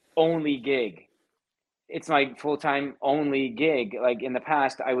only gig. It's my full-time only gig. Like in the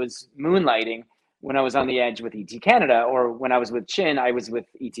past, I was moonlighting when I was on the Edge with ET Canada, or when I was with Chin, I was with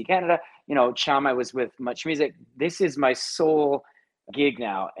ET Canada. You know, Chum, I was with Much Music. This is my sole gig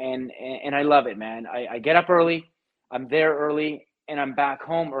now, and I love it, man. I get up early, I'm there early, and I'm back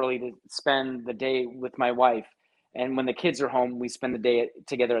home early to spend the day with my wife. And when the kids are home, we spend the day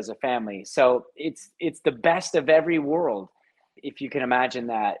together as a family. So it's the best of every world, if you can imagine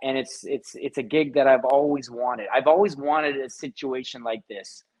that. And it's a gig that I've always wanted. I've always wanted a situation like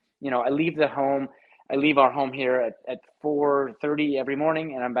this. You know, I leave our home here at 4:30 every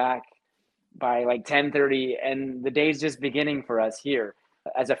morning, and I'm back by like 10:30, and the day's just beginning for us here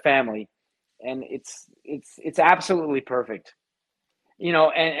as a family. And it's absolutely perfect. You know,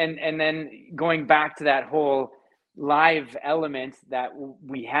 and then going back to that whole live element that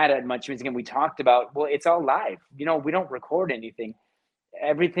we had at Much Music and we talked about, well, it's all live. You know, we don't record anything.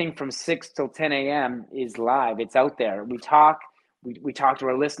 Everything from 6 till 10 a.m. is live. It's out there. We talk to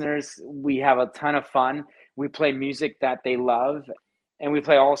our listeners. We have a ton of fun. We play music that they love, and we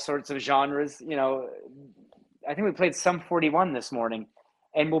play all sorts of genres. You know, I think we played Sum 41 this morning.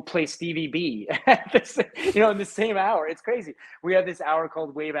 and we'll play Stevie B in the same hour. It's crazy. We have this hour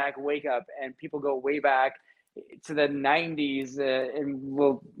called Way Back Wake Up, and people go way back to the 90s, and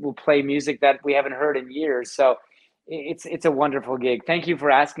we'll play music that we haven't heard in years. So it's a wonderful gig. Thank you for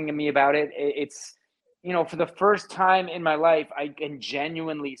asking me about it. It's, for the first time in my life, I can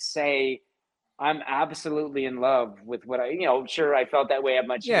genuinely say I'm absolutely in love with what sure, I felt that way at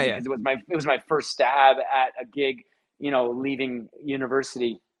much. Yeah. It was my first stab at a gig, leaving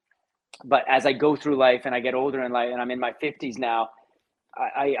university. But as I go through life and I get older in life, and I'm in my 50s now,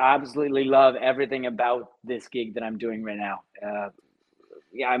 I absolutely love everything about this gig that I'm doing right now.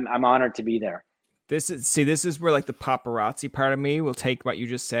 I'm honored to be there. This is where like the paparazzi part of me will take what you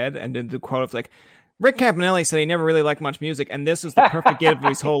just said and then the quote of like, Rick Campanelli said he never really liked much music, and this was the perfect gig of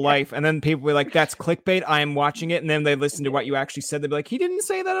his whole life. And then people were like, "That's clickbait. I am watching it." And then they listen to what you actually said. They'd be like, "He didn't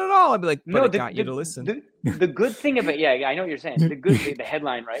say that at all." I'd be like, "But it got you to listen." The good thing about I know what you're saying. The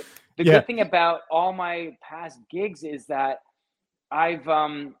headline, right? The good thing about all my past gigs is that I've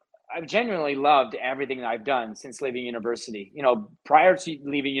genuinely loved everything that I've done since leaving university. Prior to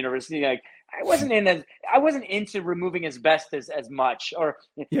leaving university, like I wasn't into removing asbestos as much, or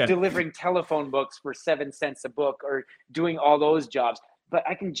delivering telephone books for 7 cents a book, or doing all those jobs. But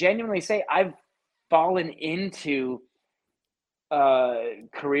I can genuinely say I've fallen into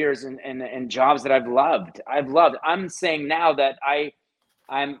careers and jobs that I've loved. I'm saying now that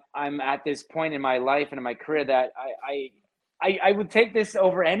I'm at this point in my life and in my career that I would take this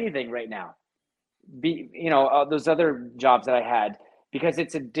over anything right now. Those other jobs that I had, because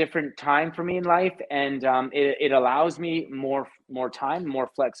it's a different time for me in life, and it allows me more time, more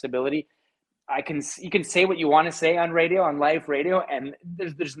flexibility. You can say what you want to say on live radio, and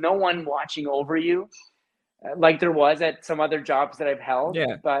there's no one watching over you like there was at some other jobs that I've held.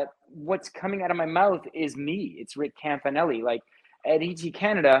 Yeah. But what's coming out of my mouth is me. It's Rick Campanelli. Like at ET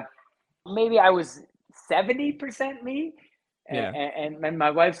Canada, maybe I was 70% me. Yeah. And my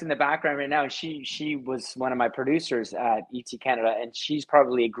wife's in the background right now. She was one of my producers at ET Canada, and she's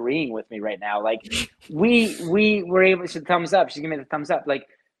probably agreeing with me right now. Like we were able to thumbs up. She's giving me the thumbs up. Like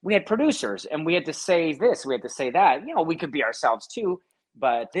we had producers, and we had to say this, we had to say that. We could be ourselves too.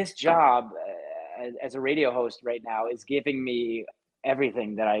 But this job as a radio host right now is giving me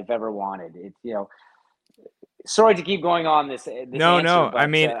everything that I've ever wanted. It's sorry to keep going on this. No. Answer, but,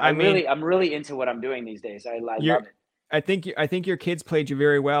 I'm really into what I'm doing these days. I love it. I think your kids played you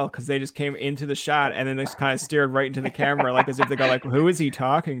very well, because they just came into the shot and then just kind of stared right into the camera, like as if they go like, "Who is he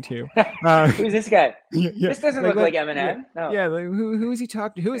talking to? Who's this guy? Yeah, this doesn't look like Eminem." Yeah, like, who is he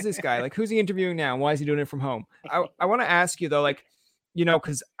talking to? Who is this guy? Like, who's he interviewing now? And why is he doing it from home? I want to ask you though, like,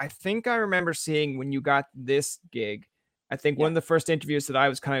 because I think I remember seeing when you got this gig. I think one of the first interviews that I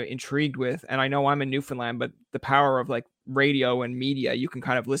was kind of intrigued with, and I know I'm in Newfoundland, but the power of like radio and media, you can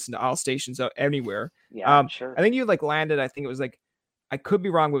kind of listen to all stations anywhere. Yeah, sure. I think you like landed, I think it was like, I could be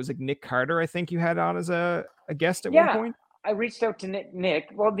wrong, but it was like Nick Carter, I think you had on as a guest at one point. I reached out to Nick.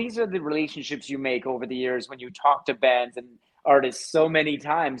 Well, these are the relationships you make over the years when you talk to bands and artists so many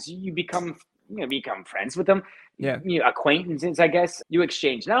times. You become friends with them. Yeah. Acquaintances, I guess. You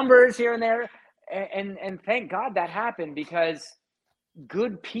exchange numbers here and there. And thank God that happened, because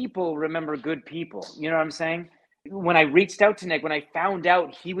good people remember good people. You know what I'm saying? When I reached out to Nick, when I found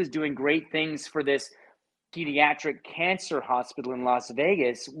out he was doing great things for this pediatric cancer hospital in Las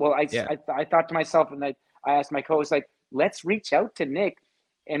Vegas, well, I thought to myself, and I asked my co-host, like, let's reach out to Nick,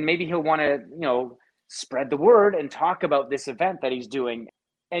 and maybe he'll want to, spread the word and talk about this event that he's doing.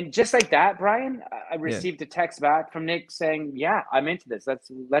 And just like that, Brian, I received a text back from Nick saying, "Yeah, I'm into this.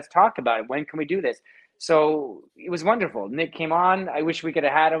 Let's talk about it. When can we do this?" So it was wonderful. Nick came on. I wish we could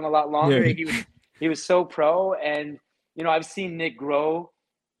have had him a lot longer. Yeah. He was so pro, and I've seen Nick grow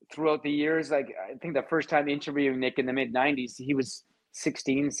throughout the years. Like I think the first time interviewing Nick in the mid 90s, he was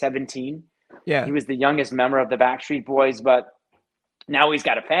 16, 17. Yeah. He was the youngest member of the Backstreet Boys, but now he's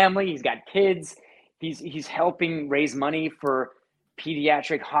got a family, he's got kids. He's helping raise money for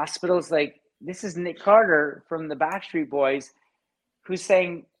pediatric hospitals. Like, this is Nick Carter from the Backstreet Boys, who's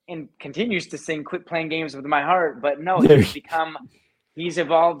saying and continues to sing "Quit Playing Games with My Heart." But no, he's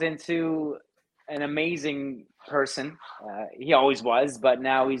evolved into an amazing person. He always was, but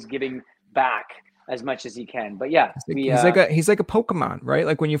now he's giving back as much as he can. But yeah, he's like a Pokemon, right?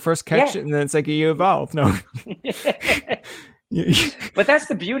 Like when you first catch it, and then it's like you evolve. No. But that's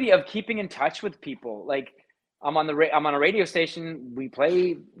the beauty of keeping in touch with people. Like, I'm on a radio station. We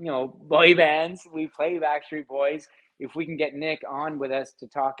play, boy bands. We play Backstreet Boys. If we can get Nick on with us to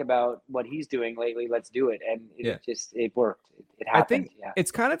talk about what he's doing lately, let's do it. And it worked. It happened. I think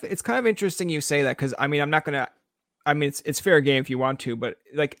it's kind of interesting you say that, because I mean, I'm not gonna I mean, it's fair game if you want to, but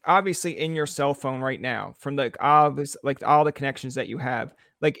like obviously in your cell phone right now, from like obvious, like all the connections that you have,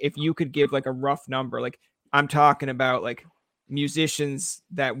 like if you could give like a rough number, like I'm talking about like musicians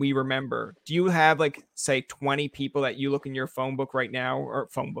that we remember. Do you have like say 20 people that you look in your phone book right now, or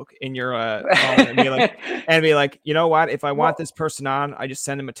phone book in your phone and be like, you know what? If I want this person on, I just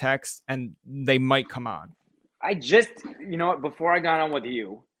send them a text and they might come on. I just, you know what? Before I got on with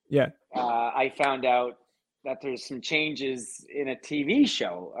you, I found out that there's some changes in a TV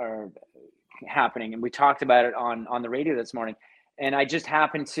show are happening, and we talked about it on the radio this morning. And I just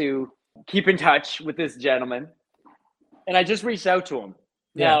happened to keep in touch with this gentleman, and I just reached out to him.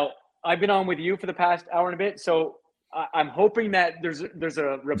 Yeah. Now, I've been on with you for the past hour and a bit, so I'm hoping that there's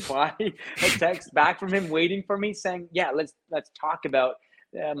a reply, a text back from him waiting for me saying, "Yeah, let's talk about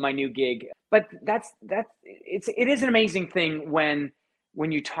my new gig." But it is an amazing thing when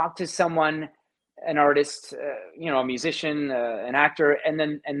you talk to someone, an artist, a musician, an actor, and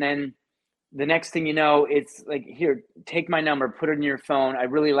then the next thing you know, it's like, here, take my number, put it in your phone. I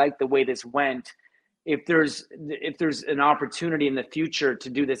really like the way this went. If there's an opportunity in the future to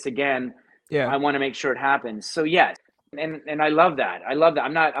do this again, I want to make sure it happens. So yes, and I love that.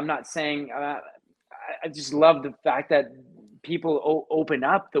 I'm not saying. I just love the fact that people open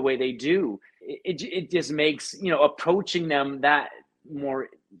up the way they do. It just makes approaching them that more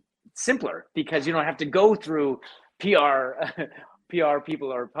simpler, because you don't have to go through PR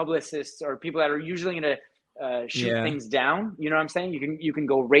people or publicists or people that are usually going to shoot things down. You know what I'm saying? You can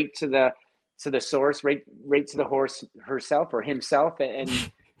go right to the source, right to the horse herself or himself,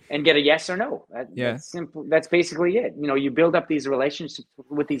 and get a yes or no. That's simple. That's basically it. You build up these relationships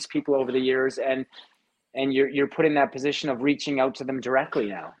with these people over the years, and you're put in that position of reaching out to them directly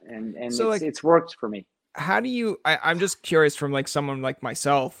now, and so it's worked for me. How do you, I'm just curious, from like someone like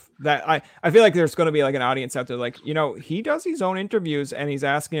myself, that I feel like there's going to be like an audience out there, like, he does his own interviews and he's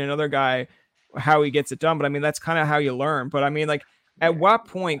asking another guy how he gets it done. But I mean, that's kind of how you learn. But I mean, like, at what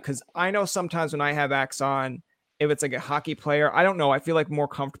point, because I know sometimes when I have acts on, if it's like a hockey player, I don't know, I feel like more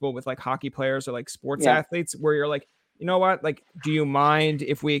comfortable with like hockey players or like sports athletes, where you're like, you know what, like, do you mind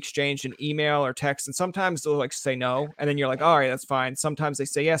if we exchanged an email or text? And sometimes they'll like say no, and then you're like, all right, that's fine. Sometimes they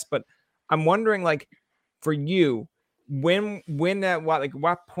say yes. But I'm wondering, like, for you,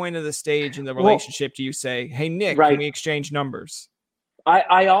 what point of the stage in the relationship do you say, hey Nick, can we exchange numbers?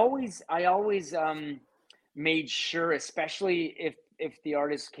 I always made sure, especially if the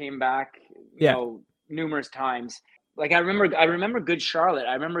artist came back, numerous times. Like I remember Good Charlotte.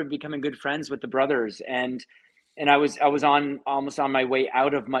 I remember becoming good friends with the brothers, and I was almost on my way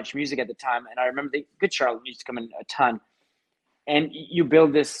out of Much Music at the time, and I remember Good Charlotte used to come in a ton. And you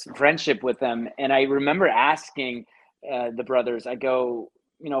build this friendship with them. And I remember asking the brothers, I go,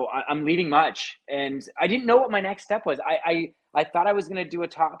 I'm leaving Much. And I didn't know what my next step was. I thought I was going to do a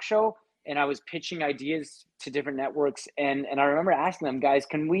talk show, and I was pitching ideas to different networks. And I remember asking them, guys,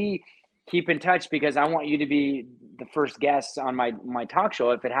 can we keep in touch? Because I want you to be the first guest on my talk show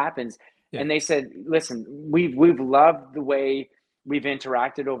if it happens. Yeah. And they said, listen, we've loved the way we've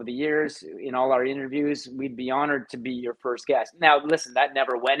interacted over the years in all our interviews. We'd be honored to be your first guest. Now, listen, that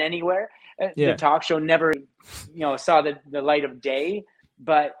never went anywhere. The talk show never, saw the light of day.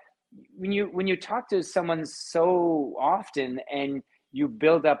 But when you talk to someone so often and you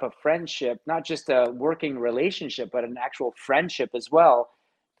build up a friendship, not just a working relationship, but an actual friendship as well,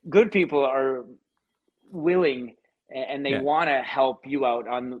 good people are willing and they want to help you out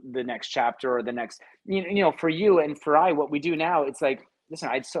on the next chapter or the next, for you and for what we do now, it's like, listen,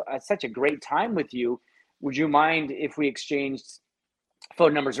 I had such a great time with you. Would you mind if we exchanged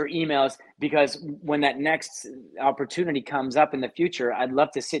phone numbers or emails? Because when that next opportunity comes up in the future, I'd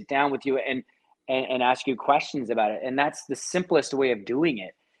love to sit down with you and ask you questions about it. And that's the simplest way of doing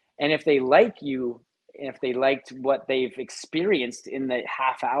it. And if they like you, if they liked what they've experienced in the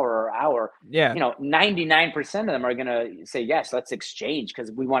half hour or hour, 99% of them are going to say, yes, let's exchange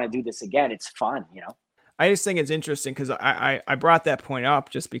because we want to do this again. It's fun, I just think it's interesting because I brought that point up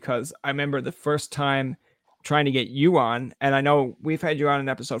just because I remember the first time trying to get you on, and I know we've had you on in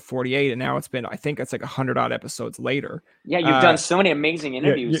episode 48, and now it's been, I think it's like 100 odd episodes later. Yeah, you've done so many amazing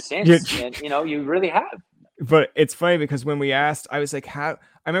interviews since, and you really have. But it's funny because when we asked, I was like, how?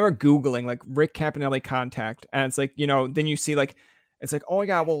 I remember Googling like Rick Campanelli contact, and it's like, then you see like, it's like, oh my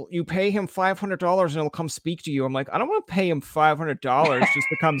God, well, you pay him $500 and he'll come speak to you. I'm like, I don't want to pay him $500 just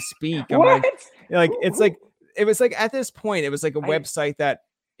to come speak. I'm what? It's like, it was like at this point, it was like a website that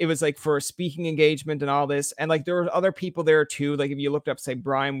it was like for a speaking engagement and all this. And like, there were other people there too. Like if you looked up, say,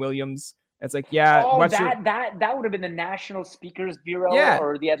 Brian Williams, it's like, that would have been the National Speakers Bureau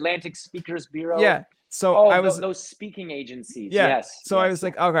or the Atlantic Speakers Bureau. Yeah. So I was those speaking agencies. Yeah. Yes. So I was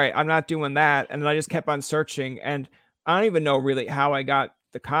like, okay, I'm not doing that. And then I just kept on searching. And I don't even know really how I got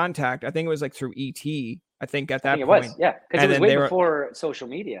the contact. I think it was like through ET. I think at that point. It was, yeah. Because it was way before social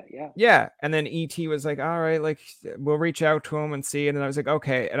media. Yeah. Yeah. And then ET was like, all right, like we'll reach out to him and see. And then I was like,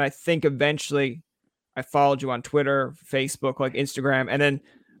 okay. And I think eventually I followed you on Twitter, Facebook, like Instagram. And then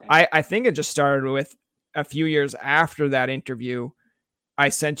I think it just started with a few years after that interview. I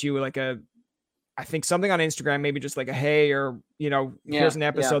sent you like I think something on Instagram, maybe just like a, hey, or, here's an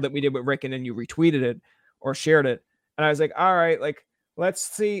episode that we did with Rick, and then you retweeted it or shared it. And I was like, all right, like, let's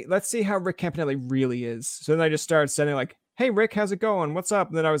see how Rick Campanelli really is. So then I just started sending like, hey, Rick, how's it going? What's up?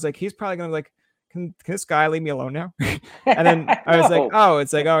 And then I was like, he's probably going to like, can this guy leave me alone now? And then I was like, oh,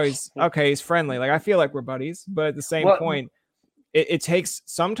 it's like, oh, he's okay. He's friendly. Like, I feel like we're buddies, but at the same point, it takes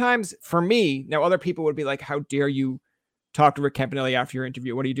sometimes for me. Now, other people would be like, how dare you talk to Rick Campanelli after your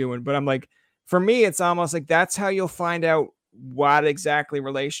interview? What are you doing? But I'm like, for me, it's almost like that's how you'll find out what exactly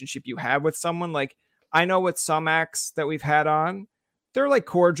relationship you have with someone. Like, I know with some acts that we've had on, they're like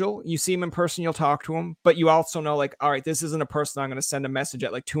cordial. You see them in person, you'll talk to them, but you also know like, all right, this isn't a person I'm going to send a message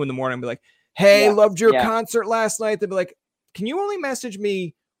at like 2 a.m. and be like, hey, loved your concert last night. They'll be like, can you only message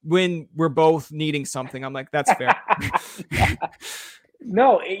me when we're both needing something? I'm like, that's fair.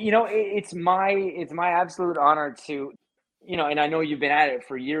 No, it's my absolute honor to, and I know you've been at it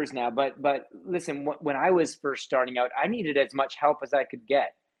for years now, but listen, when I was first starting out, I needed as much help as I could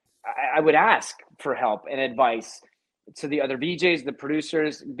get. I would ask for help and advice to the other VJs, the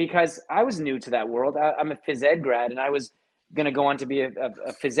producers, because I was new to that world. I'm a phys ed grad, and I was going to go on to be a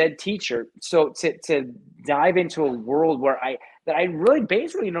phys ed teacher. So to dive into a world where I really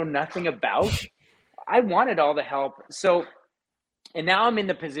basically know nothing about, I wanted all the help. So, and now I'm in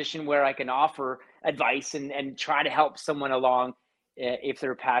the position where I can offer advice and try to help someone along if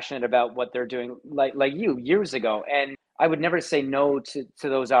they're passionate about what they're doing, like you years ago. And I would never say no to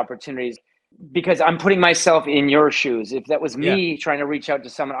those opportunities, because I'm putting myself in your shoes. If that was me trying to reach out to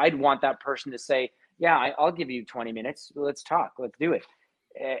someone, I'd want that person to say, yeah, I'll give you 20 minutes. Let's talk. Let's do it.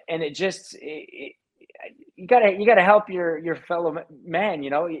 And it just, you gotta help your fellow man,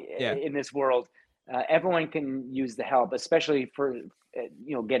 in this world. Everyone can use the help, especially for,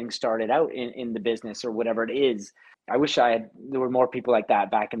 getting started out in the business or whatever it is. I wish there were more people like that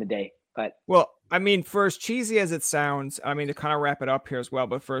back in the day. But well, I mean, for as cheesy as it sounds, I mean, to kind of wrap it up here as well,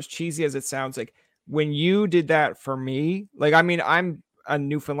 but for as cheesy as it sounds, like when you did that for me, like, I mean, I'm a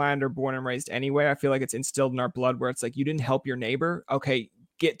Newfoundlander born and raised anyway. I feel like it's instilled in our blood where it's like, you didn't help your neighbor. Okay,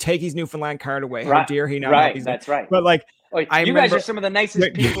 take his Newfoundland card away. How dare he not? Right, that's right. But like, you guys are some of the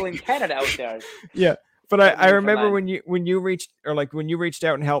nicest people in Canada out there. Yeah. But I remember when you reached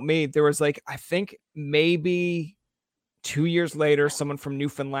out and helped me, there was like, I think maybe 2 years later, someone from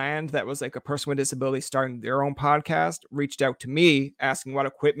Newfoundland that was like a person with disability starting their own podcast reached out to me asking what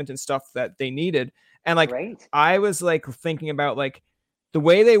equipment and stuff that they needed. And like, I was like thinking about like the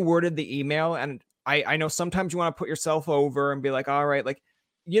way they worded the email. And I know sometimes you want to put yourself over and be like, all right, like,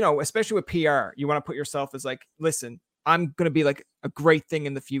 especially with PR, you want to put yourself as like, listen, I'm going to be like a great thing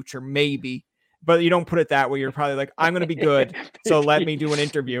in the future, maybe. But you don't put it that way. You're probably like, I'm going to be good, so let me do an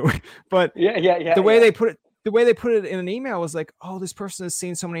interview. But the way they put it in an email was like, oh, this person has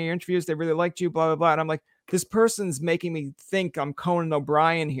seen so many interviews. They really liked you, blah, blah, blah. And I'm like, this person's making me think I'm Conan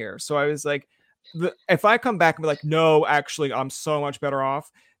O'Brien here. So I was like, if I come back and be like, no, actually, I'm so much better off,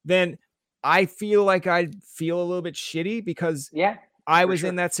 then I feel like I'd feel a little bit shitty because I was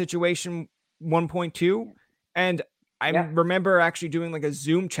in that situation 1.2. And I remember actually doing like a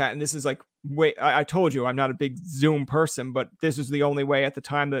Zoom chat. And this is like, I told you I'm not a big Zoom person, but this was the only way at the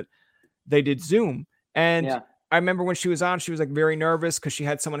time that they did Zoom. And I remember when she was on, she was like very nervous because she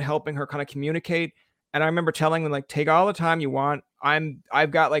had someone helping her kind of communicate. And I remember telling them like, take all the time you want.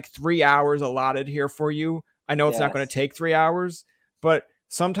 I've got like 3 hours allotted here for you. I know it's not going to take 3 hours, but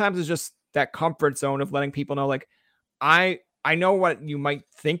sometimes it's just that comfort zone of letting people know, like, I know what you might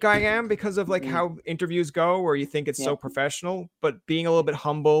think I am because of like how interviews go, where you think it's so professional, but being a little bit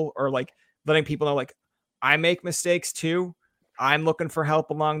humble or like letting people know, like, I make mistakes too. I'm looking for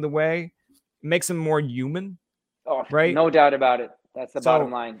help along the way. Makes them more human. Oh, right. No doubt about it. That's the bottom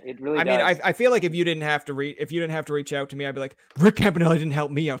line. It really does. I mean, I feel like if you didn't have to reach out to me, I'd be like, Rick Campanelli didn't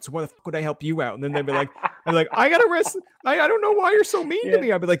help me out. So why the fuck would I help you out? And then they'd be like, I got to rest. I don't know why you're so mean to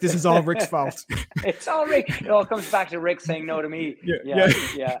me. I'd be like, this is all Rick's fault. It's all Rick. It all comes back to Rick saying no to me. Yeah.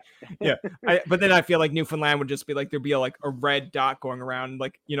 But then I feel like Newfoundland would just be like, there'd be a red dot going around,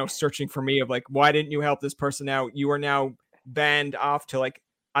 like, searching for me of like, why didn't you help this person out? You are now banned off to like,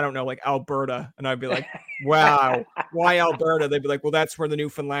 I don't know, like Alberta. And I'd be like, wow, why Alberta? They'd be like, well, that's where the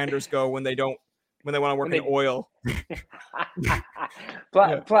Newfoundlanders go when they don't when they want to work in oil.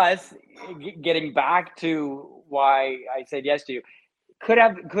 Plus, getting back to why I said yes to you, could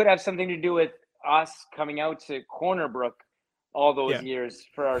have something to do with us coming out to Corner Brook all those years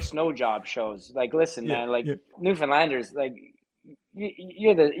for our snow job shows. Like, listen, man, like Newfoundlanders, like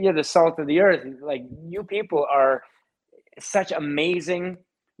you're the salt of the earth. Like, you people are such amazing,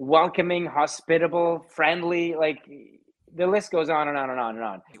 welcoming, hospitable, friendly. Like, the list goes on and on and on and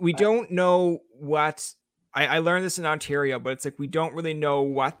on. We don't know what I learned this in Ontario, but it's like we don't really know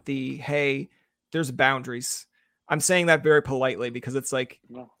what there's boundaries. I'm saying that very politely because it's like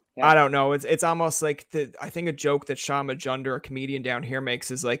I don't know. It's almost like I think a joke that Sean Majunder, a comedian down here,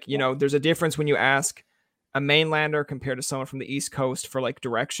 makes is like, there's a difference when you ask a mainlander compared to someone from the East Coast for like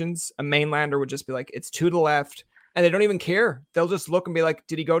directions. A mainlander would just be like, it's to the left, and they don't even care. They'll just look and be like,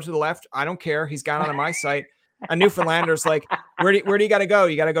 did he go to the left? I don't care. He's gone on my site. A Newfoundlander's like, where do you got to go?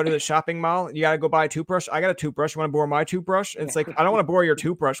 You got to go to the shopping mall. You got to go buy a toothbrush. I got a toothbrush. You want to borrow my toothbrush? And it's like, I don't want to borrow your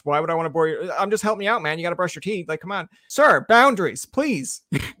toothbrush. Why would I want to borrow your? I'm just helping you out, man. You got to brush your teeth. Like, come on, sir. Boundaries, please.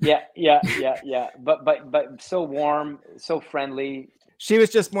 Yeah. But so warm, so friendly. She was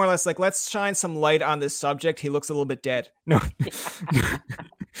just more or less like, let's shine some light on this subject. He looks a little bit dead. No.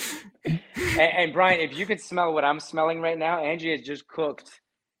 and Brian, if you could smell what I'm smelling right now, Angie has just cooked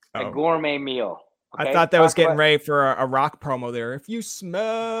a gourmet meal. Okay? I thought that was getting ready for a rock promo there. If you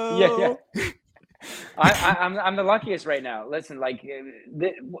smell. Yeah. I'm the luckiest right now. Listen, like,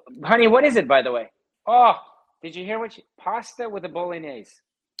 honey, what is it, by the way? Oh, did you hear pasta with a bolognese?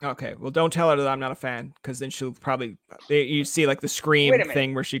 Okay, well, don't tell her that I'm not a fan, because then she'll probably you see like the scream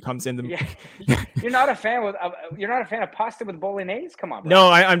thing where she comes in. You're not a fan of pasta with bolognese? Come on, bro. No,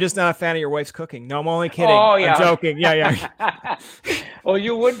 I'm just not a fan of your wife's cooking. No, I'm only kidding. Oh, yeah. I'm joking. Yeah. Well,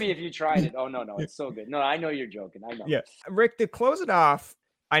 you would be if you tried it. Oh no, it's so good. No, I know you're joking. I know. Yeah, Rick, to close it off,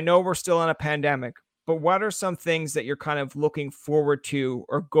 I know we're still in a pandemic, but what are some things that you're kind of looking forward to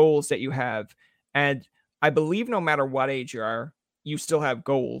or goals that you have? And I believe no matter what age you are, you still have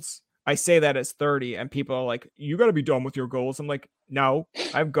goals. I say that as 30 and people are like, you got to be done with your goals. I'm like, no,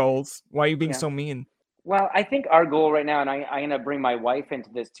 I have goals. Why are you being so mean? Well, I think our goal right now, and I'm going to bring my wife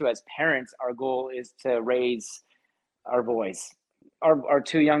into this too, as parents, our goal is to raise our boys. Our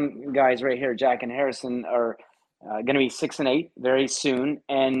two young guys right here, Jack and Harrison, are going to be 6 and 8 very soon.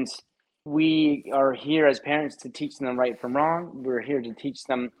 And we are here as parents to teach them right from wrong. We're here to teach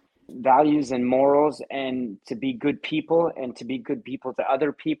them values and morals and to be good people and to be good people to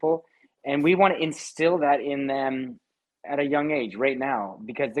other people. And we want to instill that in them at a young age right now,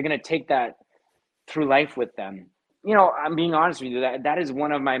 because they're going to take that through life with them. I'm being honest with you, that is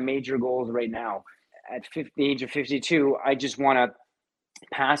one of my major goals right now. At the age of 52, I just want to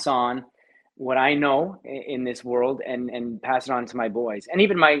pass on what I know in this world and pass it on to my boys. And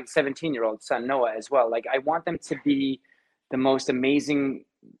even my 17-year-old son, Noah, as well. Like, I want them to be the most amazing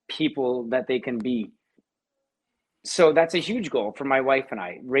people that they can be. So that's a huge goal for my wife and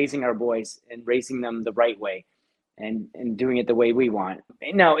I, raising our boys and raising them the right way and doing it the way we want.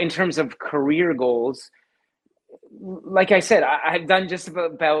 Now, in terms of career goals, like I said, I've done just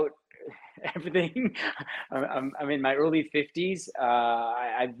about everything. I'm in my early 50s.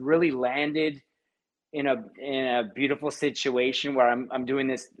 I've really landed in a beautiful situation where I'm doing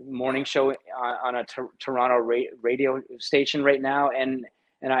this morning show on a Toronto radio station right now, and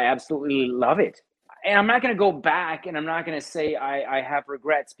I absolutely love it. And I'm not going to go back, and I'm not going to say I have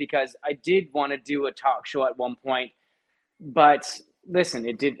regrets, because I did want to do a talk show at one point, but listen,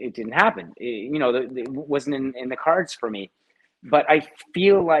 it didn't happen. It wasn't in the cards for me. But I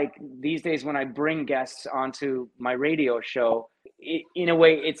feel like these days when I bring guests onto my radio show, in a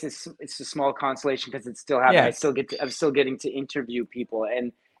way, it's a small consolation, because it's still happening. Yeah. I'm still getting to interview people,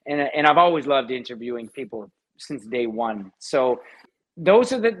 and I've always loved interviewing people since day one. So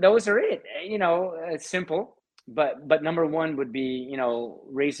those are it. It's simple, but number one would be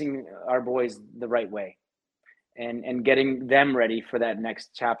raising our boys the right way, and getting them ready for that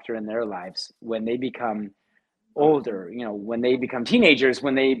next chapter in their lives when they become older, when they become teenagers,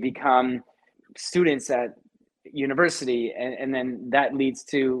 when they become students at university, and then that leads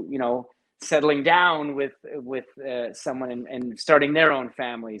to settling down with someone and starting their own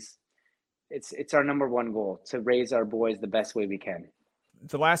families. It's our number one goal, to raise our boys the best way we can.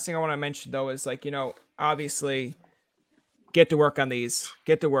 The last thing I want to mention though is, like, obviously get to work on these.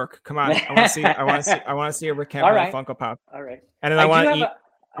 Get to work. Come on. I want to see a Rick Campbell Funko Pop. All right. And then I want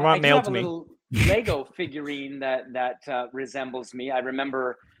it mailed to me. Lego figurine that resembles me. I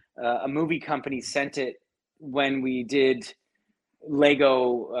remember a movie company sent it when we did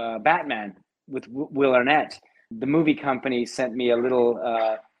Lego Batman with Will Arnett. The movie company sent me a little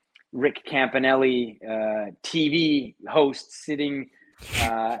Rick Campanelli TV host sitting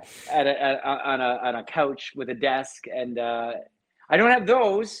on a couch with a desk, and I don't have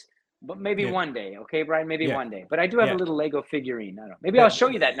those, but maybe one day. Okay, Brian, maybe one day. But I do have a little Lego figurine. I don't know. Maybe I'll show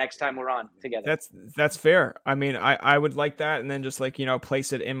you that next time we're on together. That's fair. I mean, I would like that, and then just like,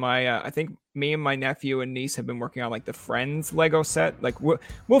 place it in my. I think me and my nephew and niece have been working on like the Friends Lego set. Like we'll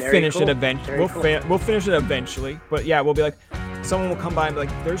finish it eventually. We'll finish it eventually. But yeah, we'll be like, someone will come by and be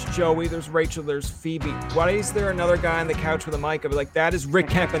like, "There's Joey, there's Rachel, there's Phoebe. Why is there another guy on the couch with a mic?" I'll be like, "That is Rick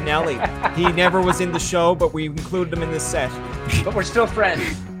Campanelli. He never was in the show, but we included him in the set. But we're still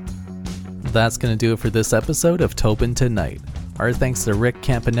friends." That's going to do it for this episode of Tobin Tonight. Our thanks to Rick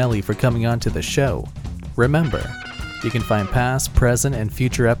Campanelli for coming on to the show. Remember, you can find past, present, and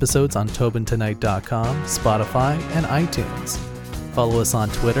future episodes on TobinTonight.com, Spotify, and iTunes. Follow us on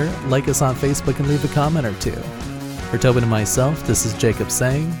Twitter, like us on Facebook, and leave a comment or two. For Tobin and myself, this is Jacob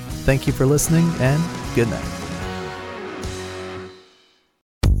saying thank you for listening and good night.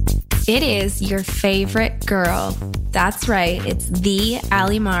 It is your favorite girl. That's right, it's the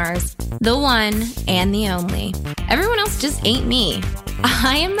Allie Mars, the one and the only. Everyone else just ain't me.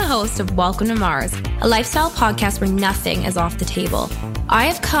 I am the host of Welcome to Mars, a lifestyle podcast where nothing is off the table. I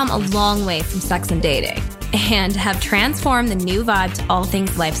have come a long way from sex and dating and have transformed the new vibe to all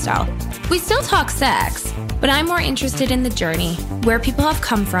things lifestyle. We still talk sex, but I'm more interested in the journey, where people have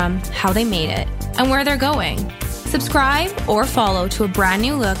come from, how they made it, and where they're going. Subscribe or follow to a brand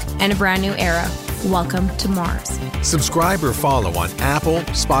new look and a brand new era. Welcome to Mars. Subscribe or follow on Apple,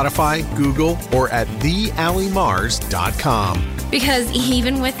 Spotify, Google, or at thealliemars.com. Because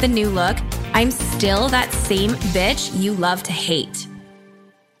even with the new look, I'm still that same bitch you love to hate.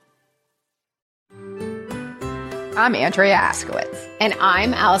 I'm Andrea Askowitz. And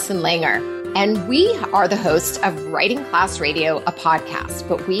I'm Allison Langer. And we are the hosts of Writing Class Radio, a podcast,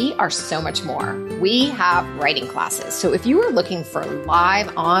 but we are so much more. We have writing classes. So if you are looking for live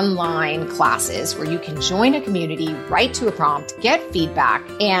online classes where you can join a community, write to a prompt, get feedback,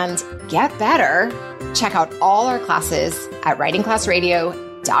 and get better, check out all our classes at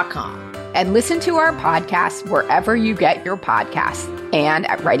writingclassradio.com. And listen to our podcast wherever you get your podcasts and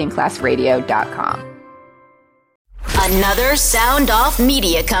at writingclassradio.com. Another Sound Off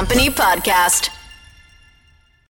Media Company podcast.